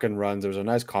of tuck and runs, there was a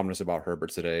nice calmness about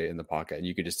Herbert today in the pocket. And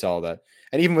you could just tell that.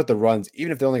 And even with the runs,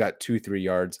 even if they only got 2-3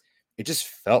 yards, it just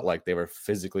felt like they were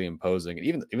physically imposing. And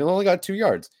even they only got 2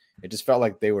 yards, it just felt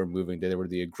like they were moving. They were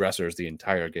the aggressors the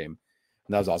entire game.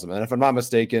 And that was awesome. And if I'm not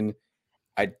mistaken,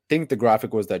 I think the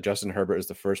graphic was that Justin Herbert is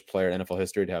the first player in NFL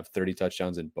history to have 30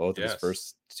 touchdowns in both of his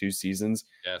first 2 seasons.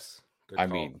 Yes. I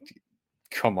mean,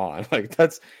 come on. Like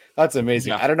that's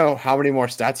amazing. Yeah. I don't know how many more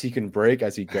stats he can break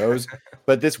as he goes,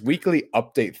 but this weekly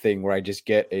update thing where I just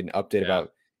get an update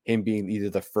about him being either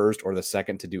the first or the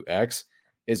second to do X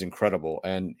is incredible.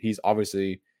 And he's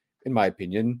obviously, in my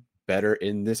opinion, better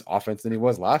in this offense than he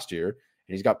was last year.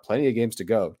 And he's got plenty of games to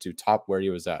go to top where he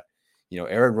was at.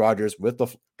 Aaron Rodgers,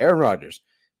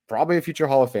 probably a future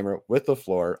Hall of Famer with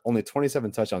LaFleur, only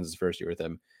 27 touchdowns his first year with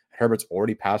him. Herbert's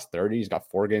already past 30. He's got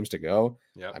 4 games to go.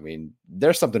 Yep. I mean,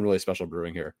 there's something really special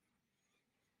brewing here.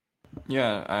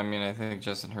 Yeah, I mean, I think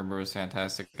Justin Herbert was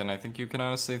fantastic. And I think you can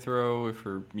honestly throw, if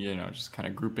we're, just kind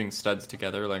of grouping studs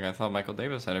together, like I thought Michael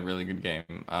Davis had a really good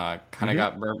game. Kind of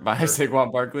got burnt by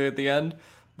Saquon Barkley at the end,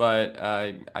 but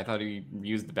I thought he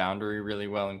used the boundary really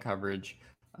well in coverage.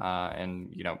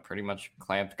 And pretty much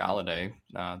clamped Galladay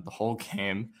the whole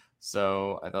game.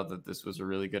 So I thought that this was a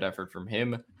really good effort from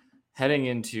him heading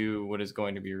into what is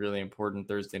going to be a really important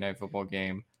Thursday night football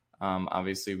game.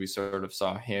 Obviously, we sort of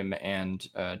saw him and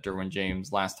Derwin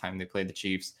James last time they played the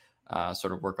Chiefs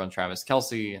sort of work on Travis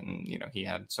Kelce, and he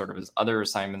had sort of his other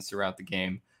assignments throughout the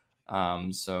game.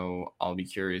 So I'll be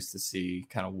curious to see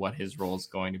kind of what his role is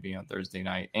going to be on Thursday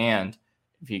night, and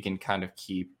if he can kind of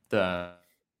keep the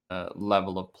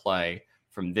level of play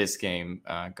from this game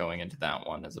going into that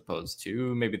one, as opposed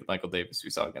to maybe the Michael Davis we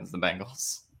saw against the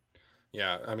Bengals.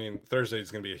 Yeah, I mean, Thursday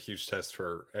is going to be a huge test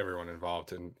for everyone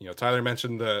involved. And, Tyler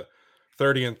mentioned the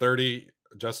 30 and 30.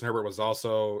 Justin Herbert was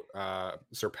also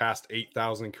surpassed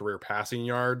 8,000 career passing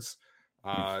yards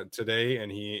today,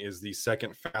 and he is the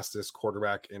second fastest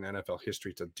quarterback in NFL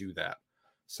history to do that.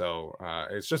 So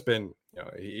it's just been,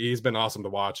 he's been awesome to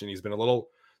watch, and there's been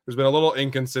a little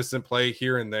inconsistent play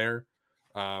here and there.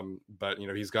 But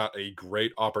he's got a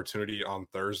great opportunity on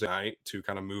Thursday night to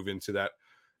kind of move into that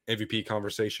MVP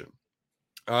conversation.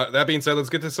 That being said, let's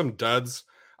get to some duds.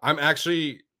 I'm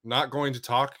actually not going to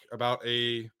talk about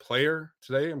a player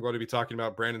today. I'm going to be talking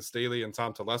about Brandon Staley and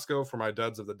Tom Telesco for my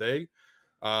duds of the day,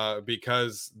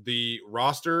 because the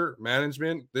roster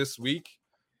management this week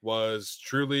was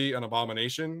truly an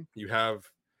abomination. You have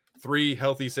 3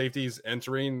 healthy safeties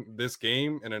entering this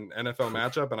game in an NFL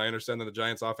matchup, and I understand that the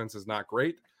Giants' offense is not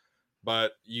great,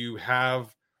 but you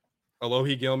have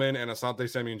Alohi Gilman and Asante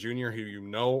Samuel Jr., who you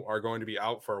know are going to be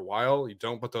out for a while. You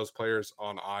don't put those players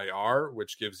on IR,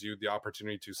 which gives you the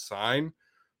opportunity to sign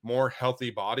more healthy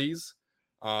bodies.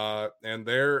 And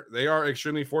they are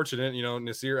extremely fortunate. You know,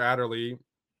 Nasir Adderley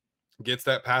gets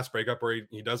that pass breakup where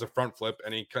he does a front flip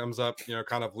and he comes up, you know,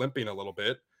 kind of limping a little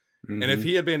bit. And if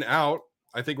he had been out,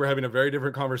 I think we're having a very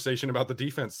different conversation about the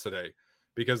defense today,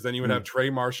 because then you would have Trey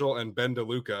Marshall and Ben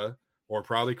DeLuca, or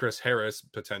probably Chris Harris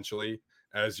potentially,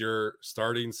 as your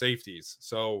starting safeties.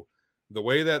 So the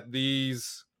way that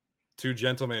these 2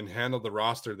 gentlemen handled the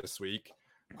roster this week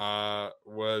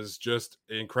was just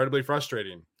incredibly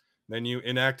frustrating. Then you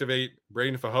inactivate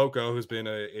Braden Fajoko, who's been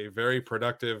a very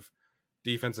productive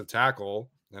defensive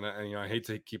tackle. And I hate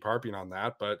to keep harping on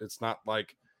that, but it's not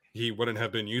like he wouldn't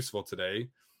have been useful today,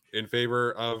 in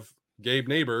favor of Gabe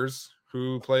Neighbors,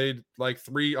 who played like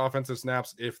 3 offensive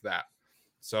snaps, if that.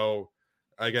 So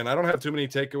again, I don't have too many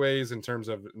takeaways in terms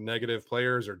of negative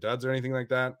players or duds or anything like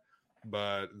that,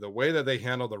 but the way that they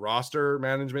handled the roster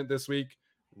management this week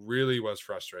really was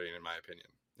frustrating, in my opinion.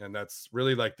 And that's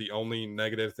really like the only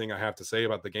negative thing I have to say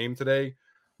about the game today.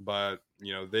 But,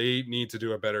 you know, they need to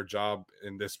do a better job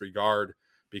in this regard,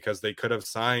 because they could have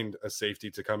signed a safety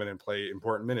to come in and play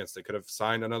important minutes. They could have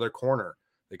signed another corner.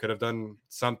 They could have done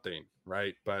something,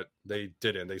 right? But they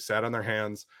didn't. They sat on their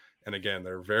hands. And again,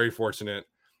 they're very fortunate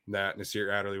that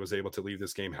Nasir Adderley was able to leave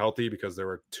this game healthy, because there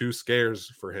were 2 scares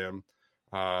for him.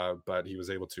 But he was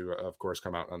able to, of course,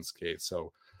 come out unscathed.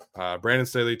 So Brandon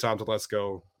Staley, Tom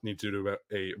Telesco need to do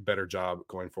a better job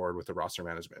going forward with the roster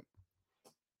management.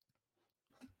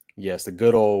 Yes, the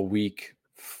good old week,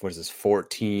 what is this,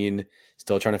 14,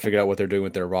 still trying to figure out what they're doing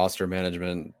with their roster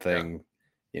management thing,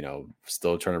 you know,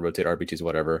 still trying to rotate RBTs,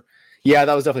 whatever. Yeah,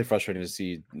 that was definitely frustrating to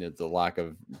see, you know, the lack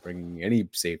of bringing any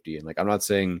safety in. Like, I'm not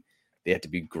saying they have to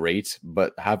be great,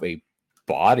 but have a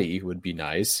body would be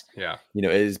nice. Yeah. You know,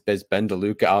 is Ben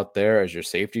DeLuca out there as your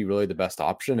safety really the best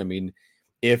option? I mean,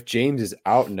 if James is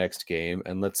out next game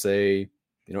and let's say,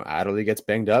 you know, Adderley gets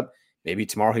banged up, maybe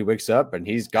tomorrow he wakes up and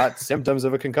he's got symptoms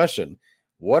of a concussion.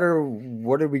 What are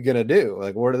we gonna do?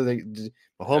 Like, what are they?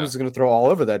 Mahomes is gonna throw all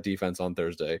over that defense on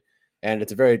Thursday, and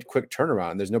it's a very quick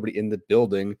turnaround. There's nobody in the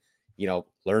building, you know,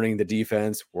 learning the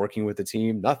defense, working with the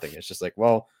team. Nothing. It's just like,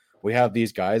 well, we have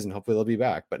these guys, and hopefully they'll be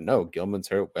back. But no, Gilman's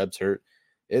hurt, Webb's hurt.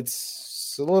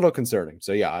 It's a little concerning.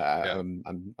 So yeah,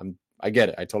 I get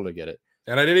it. I totally get it.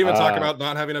 And I didn't even talk about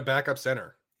not having a backup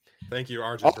center. Thank you,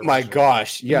 RJ. Oh my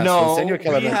gosh. Yes. No,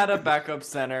 we had a backup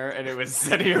center, and it was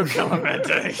Senio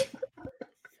Clemente.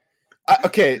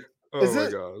 Okay. Oh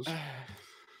my gosh.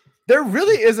 There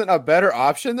really isn't a better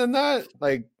option than that.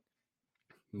 Like,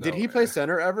 No did he way. play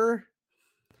center ever?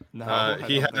 No,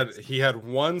 he had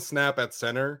 1 snap at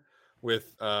center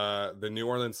with the New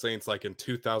Orleans Saints, like in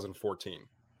 2014,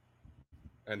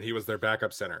 and he was their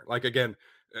backup center. Like, again,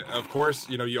 of course,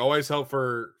 you know, you always hope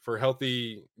for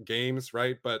healthy games,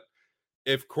 right? But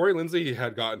if Corey Lindsey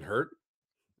had gotten hurt,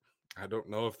 I don't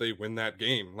know if they win that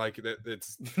game. Like,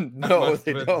 it's No,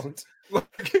 they don't.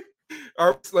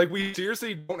 Like, we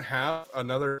seriously don't have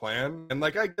another plan. And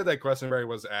like, I get that Questenberry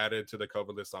was added to the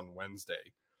COVID list on Wednesday,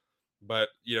 but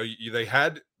you know, they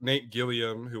had Nate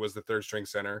Gilliam, who was the 3rd string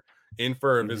center, in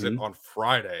for a visit on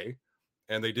Friday,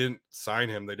 and they didn't sign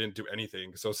him. They didn't do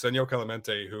anything. So Senio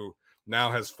Clemente, who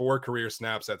now has 4 career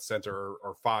snaps at center,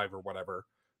 or 5 or whatever,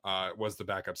 was the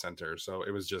backup center. So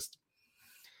it was just,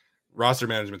 roster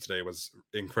management today was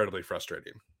incredibly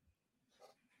frustrating.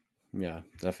 Yeah,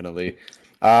 definitely.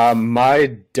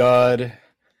 My dud.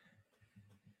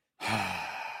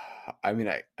 I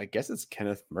mean, I guess it's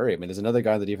Kenneth Murray. I mean, there's another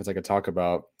guy on the defense I could talk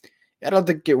about. I don't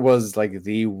think it was like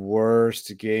the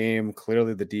worst game.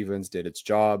 Clearly, the defense did its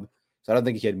job. So I don't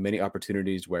think he had many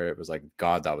opportunities where it was like,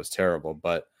 God, that was terrible.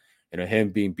 But, you know, him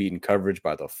being beaten coverage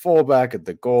by the fullback at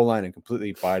the goal line and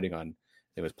completely fighting on,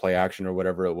 it was play action or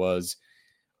whatever it was.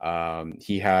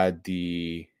 He had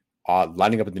the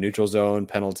lining up in the neutral zone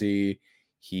penalty.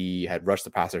 He had rushed the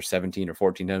passer 17 or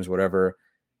 14 times, whatever.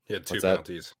 He had 2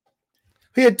 penalties.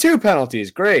 He had 2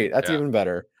 penalties. Great. That's even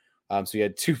better. So he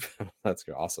had 2. That's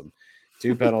awesome.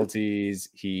 2 penalties.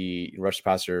 He rushed the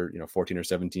passer, 14 or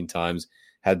 17 times,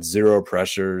 had 0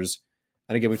 pressures.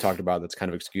 And again, we talked about that's kind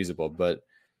of excusable, but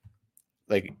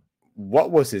like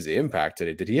what was his impact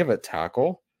today? Did he have a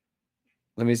tackle?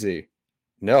 Let me see.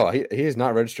 No, he has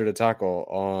not registered a tackle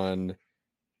on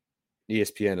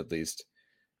ESPN at least.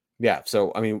 Yeah,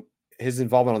 so I mean, his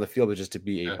involvement on the field is just to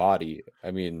be a Yeah. body.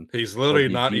 I mean, He's or literally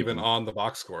be not even beaten. on the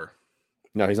box score.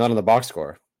 No, he's not on the box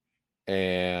score.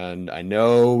 And I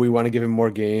know we want to give him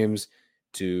more games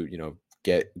to,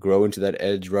 grow into that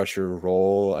edge rusher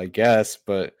role, I guess,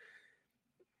 but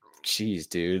geez,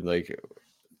 dude, like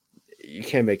you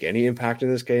can't make any impact in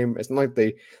this game. It's not like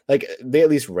they at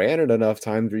least ran it enough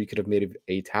times where you could have made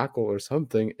a tackle or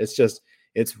something.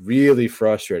 It's really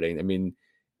frustrating. I mean,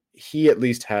 he at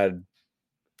least had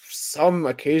some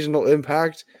occasional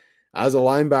impact as a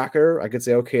linebacker. I could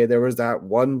say, okay, there was that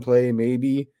one play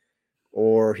maybe,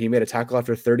 or he made a tackle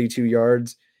after 32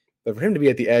 yards. But for him to be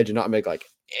at the edge and not make like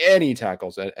any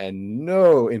tackles and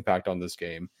no impact on this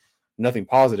game, nothing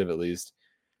positive at least.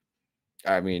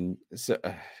 I mean,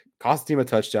 cost the team a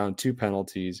touchdown, 2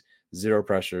 penalties, 0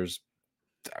 pressures.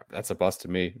 That's a bust to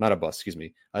me. Not a bust, excuse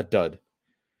me, a dud.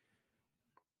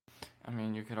 I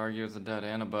mean, you could argue it's a dud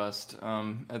and a bust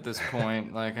at this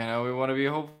point. Like, I know we want to be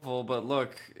hopeful, but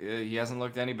look, he hasn't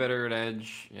looked any better at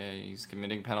edge. Yeah, he's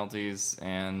committing penalties,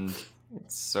 and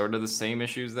it's sort of the same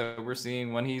issues that we're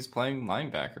seeing when he's playing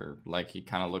linebacker. Like, he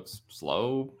kind of looks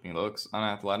slow. He looks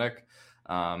unathletic.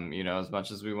 As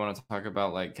much as we want to talk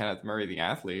about, like, Kenneth Murray, the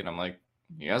athlete, I'm like,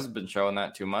 he hasn't been showing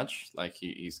that too much. Like,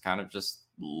 he's kind of just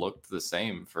looked the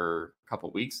same for a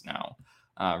couple weeks now.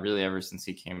 Really, ever since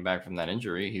he came back from that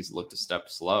injury, he's looked a step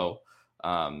slow.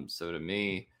 So to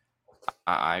me,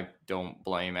 I don't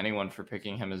blame anyone for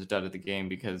picking him as a dud of the game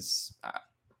because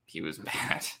he was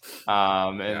bad.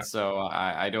 So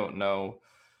I don't know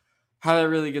how that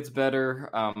really gets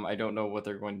better. I don't know what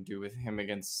they're going to do with him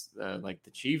against like the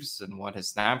Chiefs and what his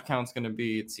snap count's going to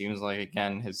be. It seems like,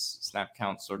 again, his snap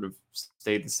count sort of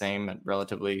stayed the same at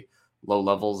relatively low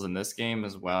levels in this game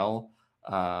as well.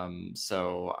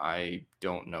 So I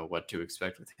don't know what to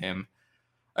expect with him.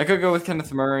 I could go with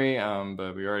Kenneth Murray,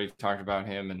 but we already talked about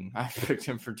him, and I picked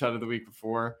him for Tud of the Week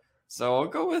before. So I'll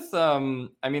go with,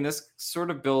 this sort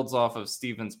of builds off of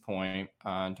Steven's point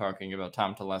talking about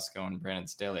Tom Telesco and Brandon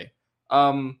Staley.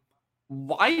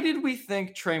 Why did we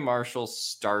think Trey Marshall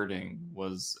starting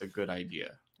was a good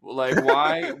idea? Like,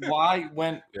 why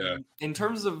went in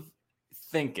terms of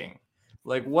thinking?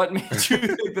 Like, what made you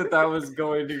think that was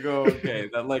going to go okay?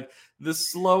 That, like, the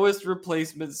slowest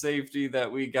replacement safety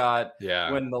that we got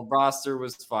when the roster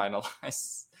was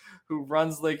finalized, who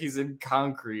runs like he's in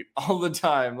concrete all the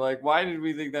time. Like, why did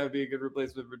we think that would be a good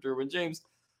replacement for Derwin James?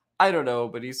 I don't know,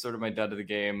 but he's sort of my dud of the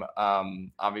game.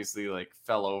 Obviously, like,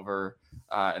 fell over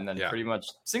and then pretty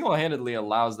much single-handedly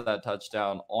allows that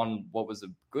touchdown on what was a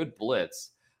good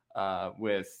blitz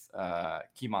with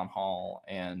Keemon Hall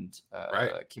and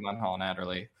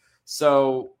Adderley.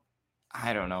 So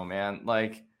I don't know, man.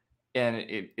 Like, and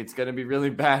it's going to be really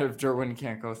bad if Derwin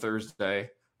can't go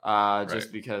Thursday,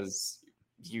 just because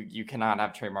you cannot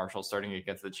have Trey Marshall starting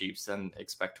against the Chiefs and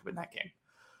expect to win that game.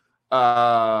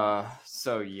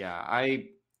 So yeah,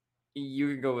 you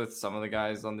can go with some of the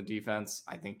guys on the defense.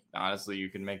 I think honestly you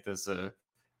can make this a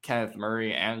Kenneth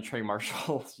Murray and Trey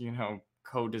Marshall,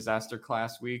 co-disaster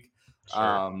class week.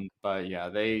 Sure. But yeah,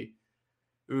 they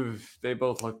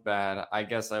both look bad. I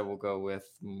guess I will go with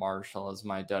Marshall as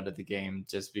my dud of the game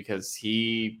just because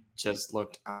he just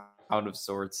looked out of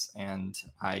sorts, and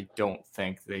I don't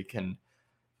think they can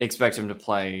expect him to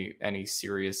play any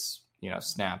serious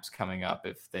snaps coming up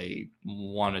if they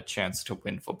want a chance to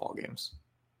win football games.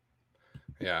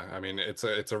 Yeah, I mean, it's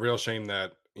a real shame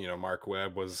that Mark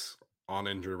Webb was on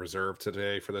injury reserve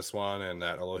today for this one, and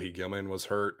that Alohi Gilman was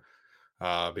hurt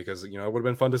because it would have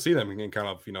been fun to see them in kind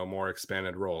of more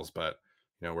expanded roles, but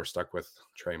we're stuck with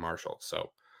Trey Marshall. So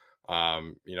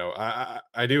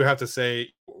I do have to say,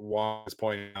 Juan is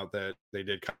pointing out that they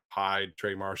did hide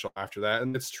Trey Marshall after that,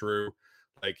 and it's true.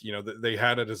 Like, they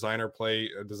had a designer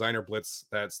blitz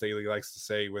that Staley likes to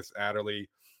say with Adderley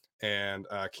and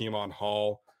Keemon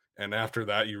Hall. And after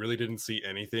that, you really didn't see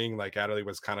anything. Like, Adderley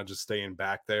was kind of just staying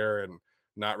back there and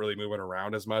not really moving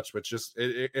around as much, which just,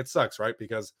 it sucks, right?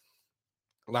 Because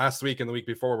last week and the week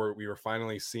before, we were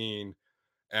finally seeing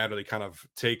Adderley kind of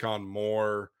take on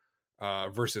more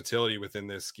versatility within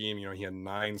this scheme. He had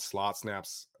 9 slot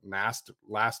snaps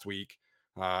last week.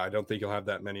 I don't think he'll have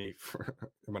that many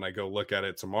when I go look at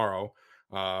it tomorrow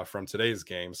from today's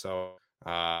game. So,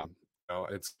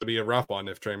 it's going to be a rough one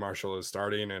if Trey Marshall is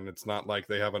starting, and it's not like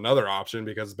they have another option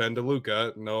because Ben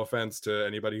DeLuca, no offense to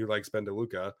anybody who likes Ben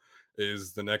DeLuca,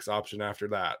 is the next option after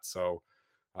that. So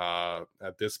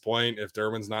at this point, if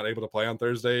Derwin's not able to play on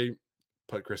Thursday,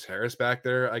 put Chris Harris back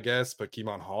there, I guess, put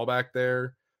Keemon Hall back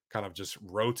there, kind of just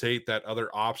rotate that other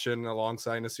option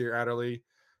alongside Nasir Adderley,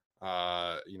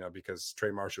 because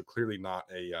Trey Marshall clearly not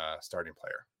a starting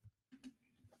player.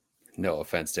 No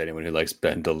offense to anyone who likes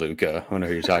Ben DeLuca. I don't know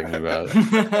who you're talking about.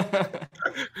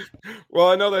 Well,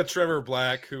 I know that Trevor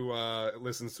Black, who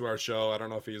listens to our show, I don't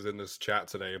know if he's in this chat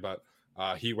today, but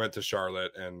he went to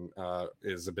Charlotte and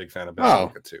is a big fan of Ben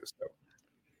DeLuca too. So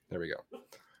there we go.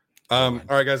 All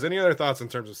right, guys. Any other thoughts in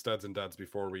terms of studs and duds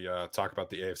before we talk about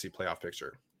the AFC playoff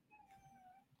picture?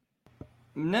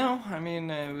 No, I mean,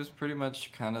 it was pretty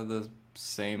much kind of the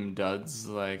same duds.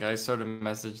 Like, I sort of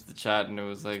messaged the chat and it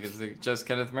was like, is it just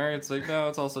Kenneth Murray? It's like, no,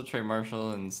 it's also Trey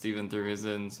Marshall, and Steven threw his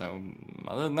in. So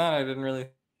other than that, I didn't really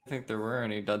think there were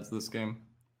any duds this game.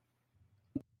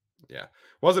 Yeah,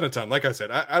 wasn't a ton. Like I said,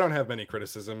 I don't have many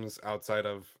criticisms outside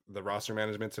of the roster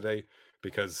management today,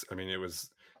 because I mean,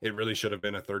 it really should have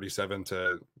been a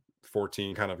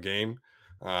 37-14 kind of game.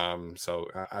 So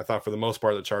I thought for the most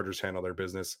part the Chargers handled their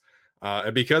business.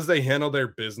 And because they handle their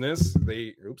business,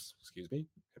 hit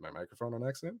my microphone on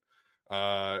accident.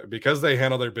 Because they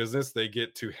handle their business, they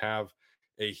get to have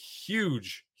a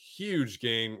huge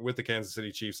game with the Kansas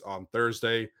City Chiefs on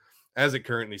Thursday. As it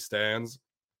currently stands,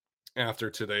 after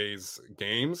today's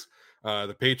games,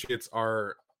 the Patriots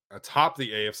are atop the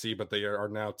AFC, but they are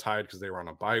now tied because they were on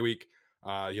a bye week.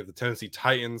 You have the Tennessee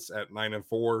Titans at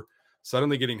 9-4.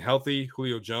 Suddenly getting healthy.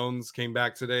 Julio Jones came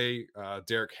back today.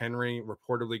 Derrick Henry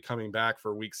reportedly coming back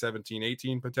for week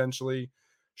 17-18 potentially.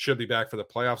 Should be back for the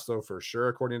playoffs, though, for sure,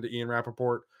 according to Ian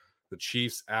Rappaport. The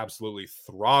Chiefs absolutely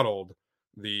throttled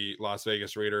the Las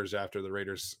Vegas Raiders after the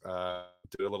Raiders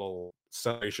did a little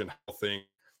celebration thing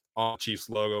on Chiefs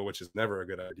logo, which is never a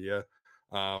good idea.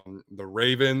 The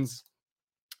Ravens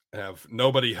have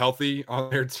nobody healthy on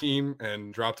their team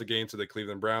and dropped a game to the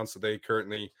Cleveland Browns, so they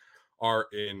currently are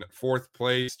in fourth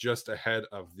place, just ahead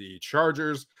of the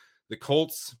Chargers. The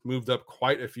Colts moved up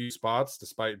quite a few spots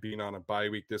despite being on a bye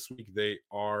week this week. They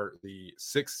are the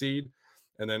 6th seed.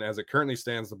 And then as it currently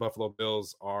stands, the Buffalo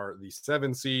Bills are the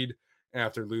 7th seed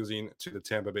after losing to the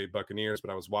Tampa Bay Buccaneers.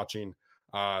 But I was watching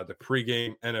the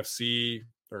pregame the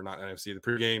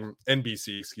pregame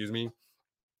NBC,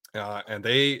 and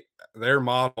their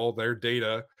model, their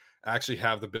data actually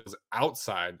have the Bills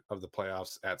outside of the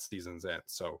playoffs at season's end.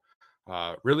 So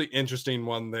really interesting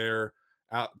one there.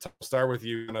 To start with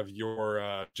you, kind of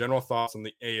your general thoughts on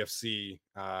the AFC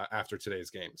after today's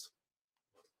games.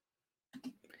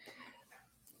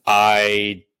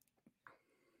 I'm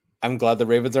glad the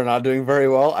Ravens are not doing very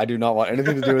well. I do not want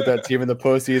anything to do with that team in the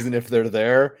postseason if they're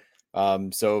there.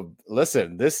 So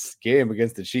listen, this game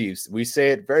against the Chiefs, we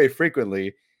say it very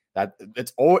frequently that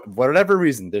it's whatever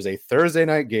reason, there's a Thursday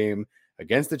night game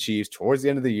against the Chiefs towards the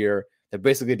end of the year that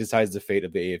basically decides the fate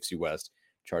of the AFC West.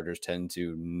 Chargers tend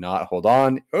to not hold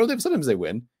on, or sometimes they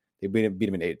win. They beat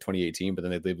them in 2018, but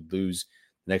then they would lose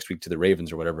next week to the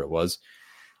Ravens or whatever it was.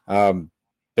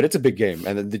 But it's a big game,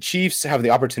 and the Chiefs have the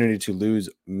opportunity to lose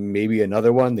maybe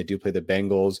another one. They do play the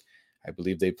Bengals. I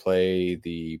believe they play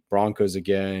the Broncos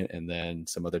again, and then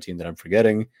some other team that I'm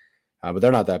forgetting. But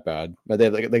they're not that bad. But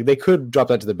they could drop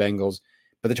that to the Bengals,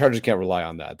 but the Chargers can't rely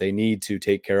on that. They need to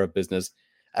take care of business,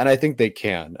 and I think they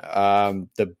can.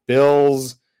 The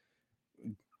Bills,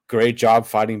 great job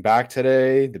fighting back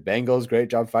today. The Bengals, great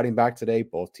job fighting back today.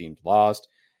 Both teams lost.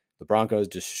 The Broncos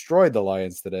destroyed the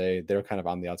Lions today. They're kind of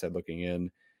on the outside looking in.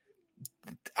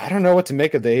 I don't know what to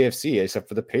make of the AFC except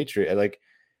for the Patriots.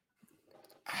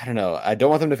 I don't know. I don't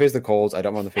want them to face the Colts. I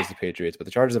don't want them to face the Patriots, but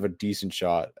the Chargers have a decent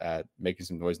shot at making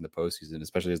some noise in the postseason,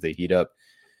 especially as they heat up.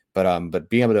 But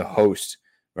being able to host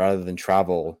rather than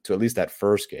travel to at least that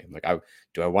first game.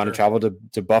 Do I want to travel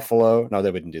to Buffalo? No,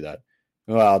 they wouldn't do that.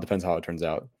 Well, it depends how it turns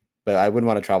out. But I wouldn't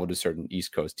want to travel to certain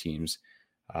East Coast teams.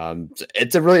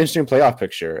 It's a really interesting playoff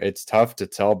picture. It's tough to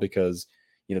tell because,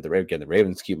 the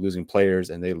Ravens keep losing players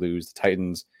and they lose. The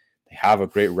Titans, they have a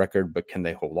great record, but can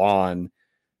they hold on?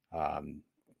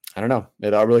 I don't know.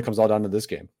 It all really comes all down to this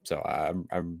game. So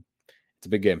it's a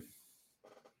big game.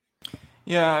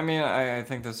 Yeah, I mean, I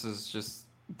think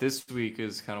this week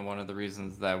is kind of one of the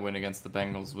reasons that win against the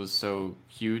Bengals was so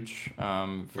huge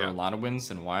for a lot of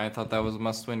wins, and why I thought that was a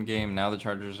must-win game. Now the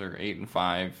Chargers are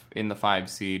 8-5 in the 5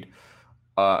 seed,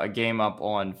 a game up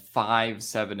on 5,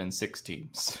 7, and 6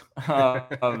 teams.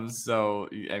 So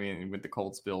I mean, with the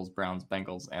Colts, Bills, Browns,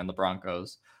 Bengals, and the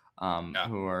Broncos,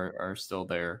 who are still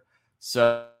there.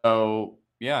 So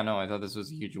yeah, no, I thought this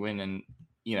was a huge win, and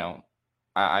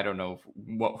I don't know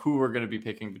who we're going to be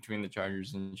picking between the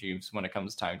Chargers and Chiefs when it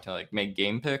comes time to make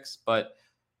game picks, but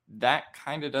that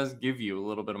kind of does give you a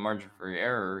little bit of margin for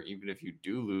error, even if you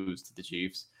do lose to the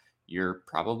Chiefs. you're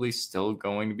probably still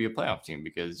going to be a playoff team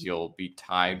because you'll be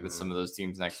tied with some of those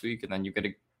teams next week, and then you get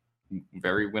a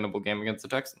very winnable game against the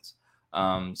Texans.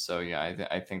 So yeah,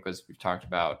 I think as we've talked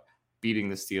about, beating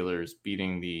the Steelers,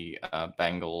 beating the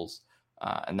Bengals,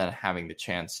 and then having the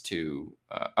chance to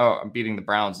beating the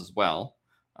Browns as well,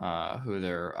 who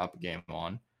they're up a game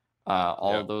on.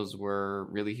 All of those were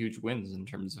really huge wins in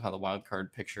terms of how the wild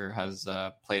card picture has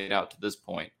played out to this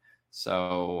point.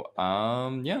 So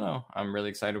I'm really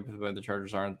excited with where the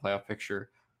Chargers are in the playoff picture.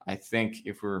 I think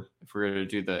if we're going to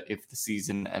do if the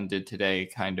season ended today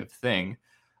kind of thing,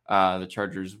 the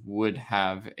Chargers would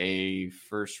have a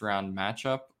first round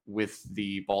matchup with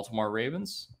the Baltimore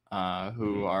Ravens,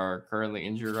 who are currently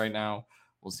injured right now.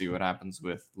 We'll see what happens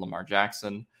with Lamar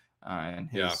Jackson and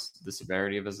the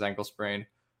severity of his ankle sprain.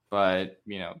 But,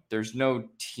 there's no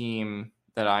team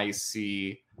that I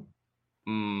see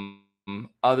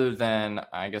other than,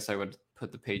 I guess I would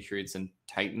put the Patriots and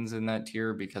Titans in that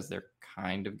tier because they're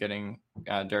kind of getting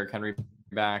Derrick Henry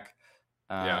back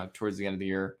towards the end of the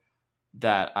year,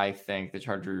 that I think the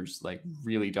Chargers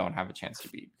really don't have a chance to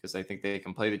beat, because I think they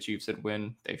can play the Chiefs and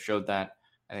win. They've showed that.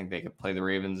 I think they could play the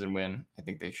Ravens and win. I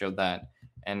think they showed that.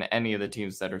 And any of the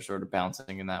teams that are sort of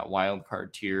bouncing in that wild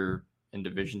card tier and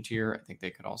division tier, I think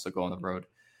they could also go on the road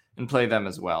and play them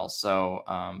as well. So,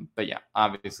 but yeah,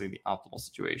 obviously the optimal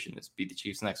situation is beat the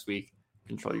Chiefs next week,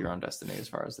 control your own destiny as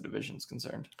far as the division is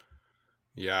concerned.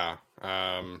 Yeah.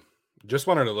 Just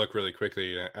wanted to look really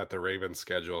quickly at the Ravens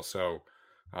schedule. So,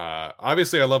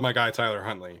 obviously I love my guy, Tyler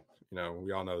Huntley.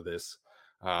 We all know this.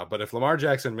 But if Lamar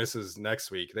Jackson misses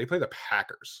next week, they play the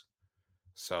Packers.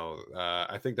 So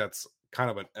I think that's kind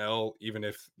of an L, even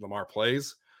if Lamar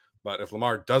plays. But if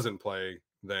Lamar doesn't play,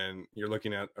 then you're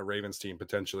looking at a Ravens team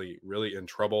potentially really in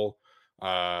trouble.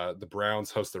 The Browns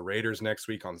host the Raiders next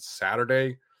week on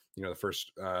Saturday. The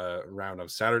first round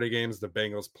of Saturday games. The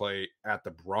Bengals play at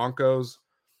the Broncos.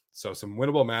 So some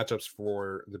winnable matchups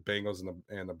for the Bengals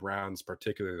and the Browns,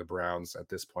 particularly the Browns at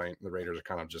this point. The Raiders are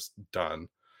kind of just done.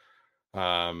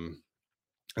 And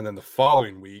then the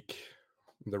following week,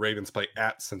 the Ravens play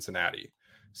at Cincinnati.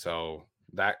 So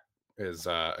that is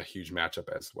a huge matchup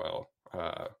as well,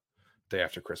 day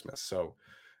after Christmas. So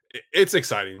it's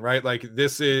exciting, right?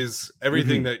 This is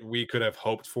everything that we could have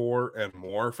hoped for and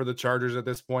more for the Chargers at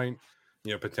this point.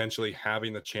 Potentially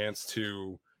having the chance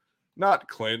to not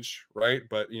clinch, right?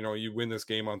 But you win this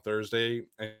game on Thursday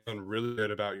and really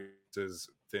good about your chances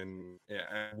in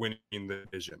winning the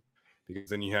division, because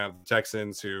then you have the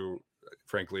Texans, who,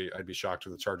 frankly, I'd be shocked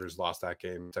if the Chargers lost that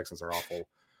game. The Texans are awful.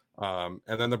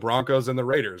 And then the Broncos and the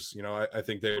Raiders. I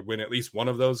think they would win at least one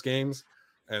of those games,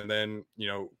 and then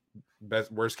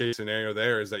worst case scenario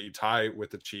there is that you tie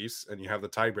with the Chiefs and you have the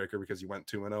tiebreaker because you went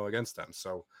 2-0 against them.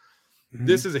 So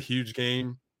this is a huge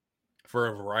game for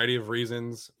a variety of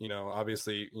reasons.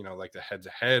 Obviously, like the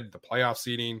head-to-head, the playoff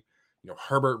seeding,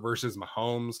 Herbert versus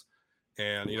Mahomes.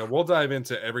 And, we'll dive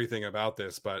into everything about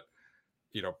this, but,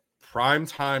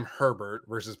 primetime Herbert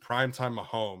versus primetime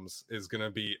Mahomes is going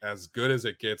to be as good as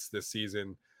it gets this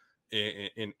season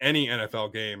in any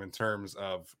NFL game in terms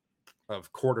of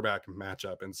quarterback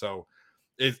matchup. And so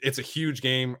it's a huge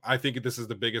game. I think this is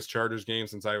the biggest Chargers game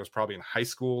since I was probably in high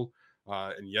school.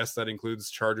 And yes, that includes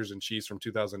Chargers and Chiefs from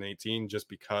 2018, just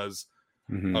because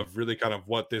of really kind of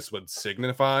what this would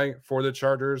signify for the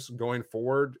Chargers going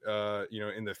forward,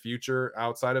 in the future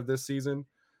outside of this season.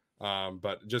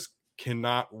 But just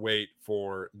cannot wait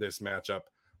for this matchup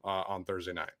on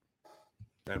Thursday night.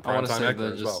 And primetime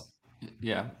Eckler as well.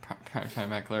 Yeah, primetime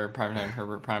Eckler, primetime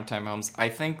Herbert, primetime Mahomes. I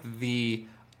think the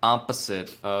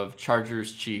opposite of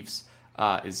Chargers Chiefs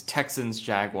is Texans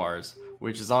Jaguars,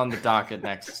 which is on the docket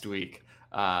next week.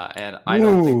 And I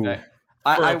don't think that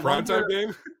I primetime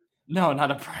game. No, not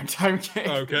a primetime game.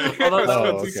 Okay. Although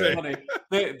that would be funny.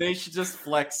 They should just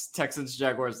flex Texans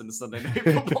Jaguars into Sunday Night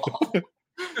Football.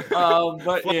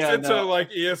 But flex yeah, it to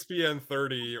ESPN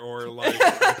 30 or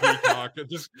Peacock.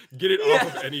 Just get it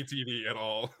off of any TV at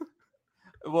all.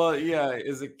 Well, yeah.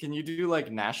 Can you do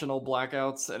national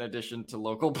blackouts in addition to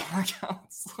local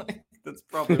blackouts? That's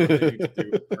probably what they need to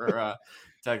do for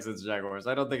Texans Jaguars.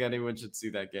 I don't think anyone should see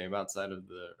that game outside of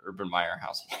the Urban Meyer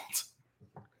household.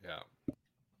 Yeah.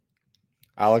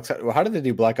 Alex, how do they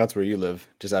do blackouts where you live?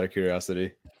 Just out of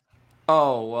curiosity.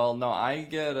 Oh, well, no, I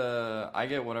get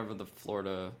whatever the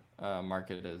Florida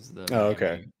market is.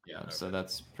 Okay. Yeah, so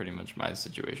that's pretty much my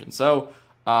situation. So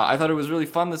I thought it was really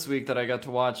fun this week that I got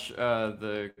to watch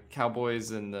the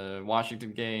Cowboys and the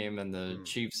Washington game and the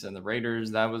Chiefs and the Raiders.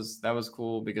 That was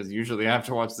cool, because usually I have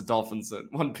to watch the Dolphins at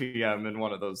 1 p.m. in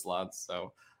one of those slots.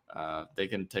 So they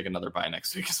can take another bye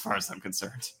next week as far as I'm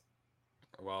concerned.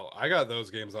 Well, I got those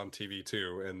games on TV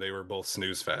too, and they were both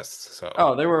snooze fests. So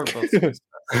Oh, they were both snooze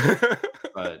fests.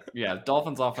 But yeah,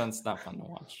 Dolphins offense not fun to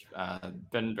watch.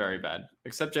 Been very bad,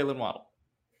 except Jalen Waddle.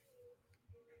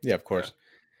 Yeah, of course. Yeah.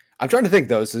 I'm trying to think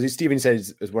though. So Steven said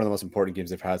it's one of the most important games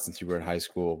they've had since you were in high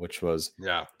school, which was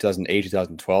 2008,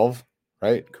 2012,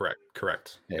 right?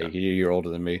 Correct. Yeah, you're older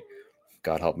than me.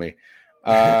 God help me.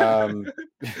 I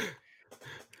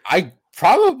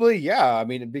probably, I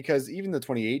mean, because even the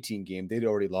 2018 game, they'd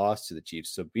already lost to the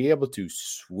Chiefs. So be able to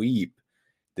sweep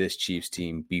this Chiefs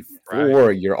team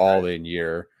before your all-in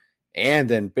year and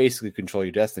then basically control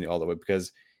your destiny all the way.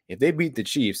 Because if they beat the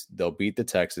Chiefs, they'll beat the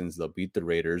Texans, they'll beat the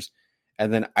Raiders.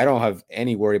 And then I don't have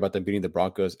any worry about them beating the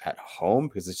Broncos at home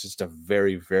because it's just a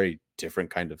very, very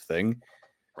different kind of thing.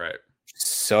 Right.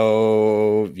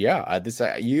 So,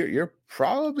 you're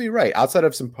probably right. Outside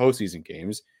of some postseason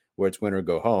games where it's win or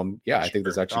go home, I think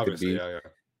this actually could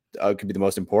be the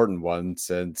most important one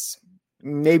since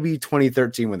maybe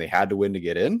 2013 when they had to win to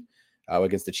get in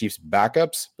against the Chiefs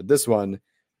backups. But this one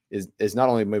is not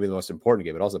only maybe the most important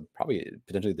game, but also probably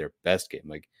potentially their best game.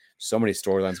 Like so many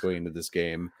storylines going into this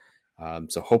game.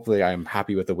 So hopefully I'm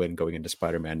happy with the win going into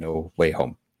Spider-Man No Way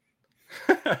Home.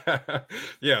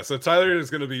 Yeah, so Tyler is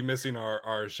going to be missing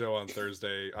our show on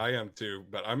Thursday. I am too,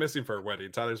 but I'm missing for a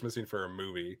wedding. Tyler's missing for a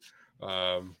movie,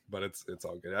 but it's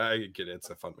all good. I get it.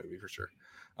 It's a fun movie for sure.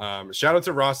 Shout out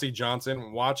to Rossi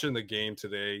Johnson watching the game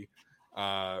today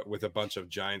with a bunch of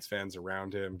Giants fans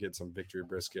around him. Get some victory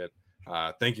brisket.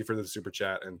 Thank you for the super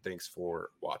chat and thanks for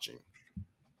watching.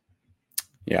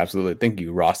 Yeah, absolutely. Thank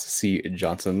you, Ross C.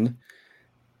 Johnson.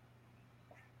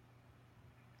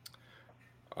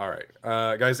 All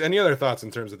right, guys, any other thoughts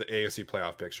in terms of the AFC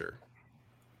playoff picture?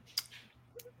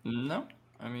 No.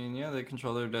 I mean, they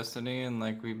control their destiny, and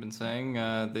like we've been saying,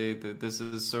 this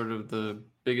is sort of the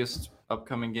biggest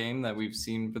upcoming game that we've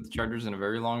seen with the Chargers in a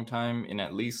very long time, in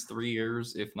at least 3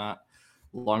 years, if not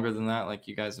longer than that, like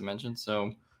you guys have mentioned.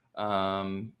 So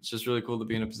it's just really cool to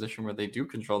be in a position where they do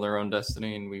control their own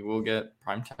destiny, and we will get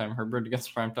primetime Herbert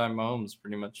against primetime Mahomes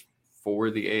pretty much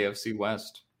for the AFC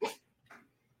West.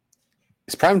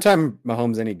 Is primetime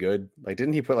Mahomes any good? Like,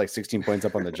 didn't he put like 16 points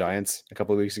up on the Giants a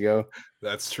couple of weeks ago?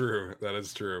 That's true. That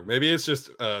is true. Maybe it's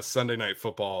just Sunday Night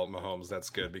Football Mahomes. That's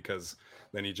good because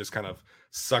then he just kind of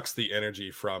sucks the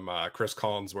energy from Chris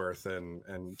Collinsworth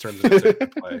and turns it into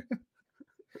play.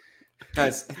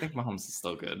 Guys, I think Mahomes is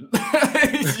still good.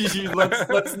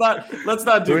 let's not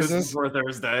do this before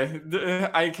Thursday.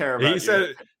 I care about he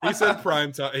said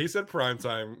prime time. He said prime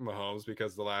time Mahomes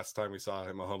because the last time we saw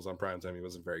him Mahomes on prime time, he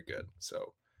wasn't very good.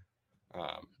 So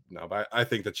no, but I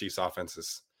think the Chiefs offense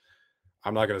is,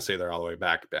 I'm not going to say they're all the way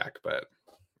back, but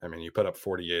I mean, you put up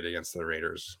 48 against the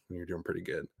Raiders and you're doing pretty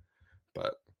good.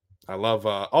 But I love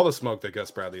all the smoke that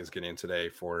Gus Bradley is getting today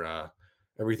for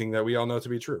everything that we all know to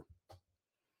be true.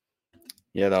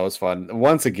 Yeah, that was fun.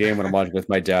 Once again, when I'm watching with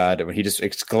my dad, when he just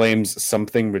exclaims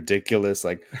something ridiculous,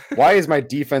 like, why is my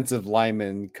defensive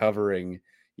lineman covering,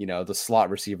 the slot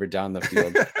receiver down the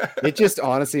field? It just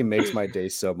honestly makes my day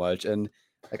so much. And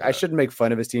like, I shouldn't make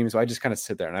fun of his team. So I just kind of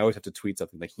sit there and I always have to tweet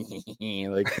something like,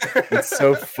 like it's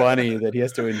so funny that he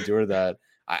has to endure that.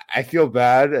 I feel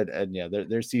bad. And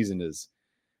their season is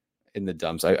in the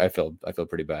dumps. I feel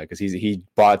pretty bad because he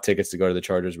bought tickets to go to the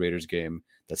Chargers Raiders game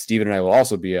that Steven and I will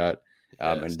also be at.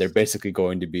 And they're basically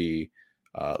going to be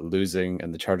losing,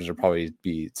 and the Chargers will probably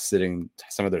be sitting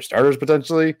some of their starters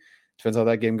potentially. Depends how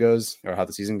that game goes or how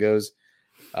the season goes.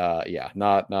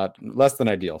 Not less than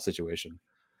ideal situation.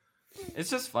 It's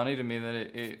just funny to me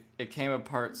that it came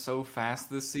apart so fast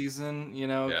this season,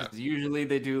 because usually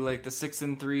they do like the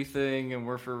 6-3 thing and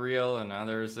we're for real, and now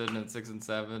they're sitting at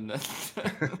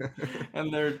 6-7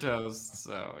 and they're toast.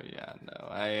 So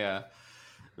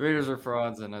Raiders are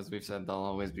frauds, and as we've said, they'll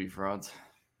always be frauds.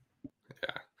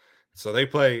 Yeah. So they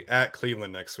play at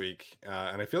Cleveland next week,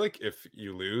 and I feel like if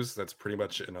you lose, that's pretty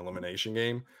much an elimination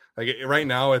game. Like right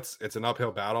now, it's an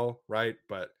uphill battle, right?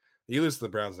 But you lose to the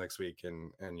Browns next week,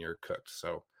 and you're cooked.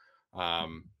 So,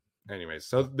 anyways,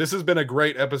 so this has been a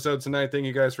great episode tonight. Thank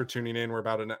you guys for tuning in. We're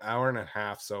about an hour and a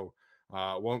half, so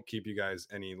won't keep you guys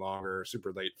any longer.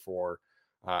 Super late for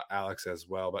Alex as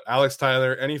well. But Alex,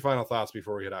 Tyler, any final thoughts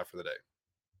before we head out for the day?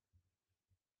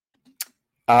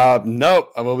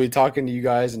 Nope. I will be talking to you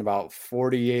guys in about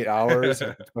 48 hours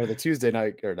or the Tuesday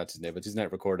night, or not Tuesday, but Tuesday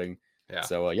night recording. Yeah.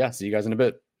 So see you guys in a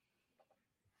bit.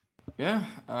 Yeah.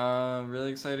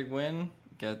 Really exciting win.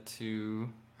 Get to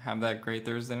have that great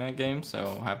Thursday night game.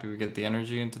 So happy we get the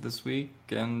energy into this week,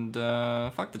 and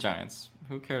fuck the Giants.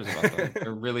 Who cares about them?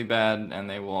 They're really bad and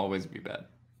they will always be bad.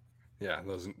 Yeah.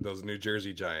 Those New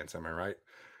Jersey Giants. Am I right?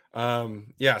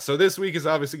 Yeah, so this week is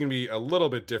obviously going to be a little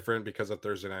bit different because of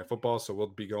Thursday Night Football. So we'll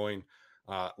be going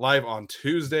live on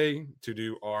Tuesday to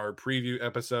do our preview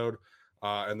episode.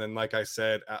 And then, like I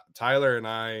said, Tyler and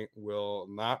I will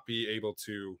not be able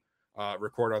to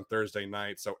record on Thursday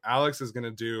night. So Alex is going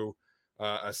to do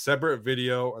a separate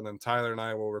video, and then Tyler and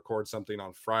I will record something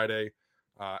on Friday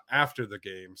after the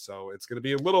game. So it's going to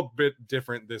be a little bit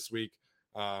different this week,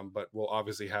 but we'll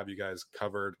obviously have you guys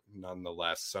covered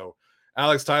nonetheless. So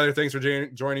Alex, Tyler, thanks for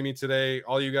joining me today.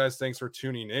 All you guys, thanks for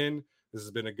tuning in. This has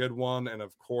been a good one. And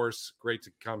of course, great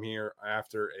to come here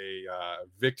after a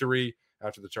victory,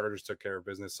 after the Chargers took care of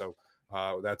business. So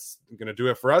that's going to do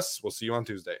it for us. We'll see you on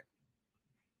Tuesday.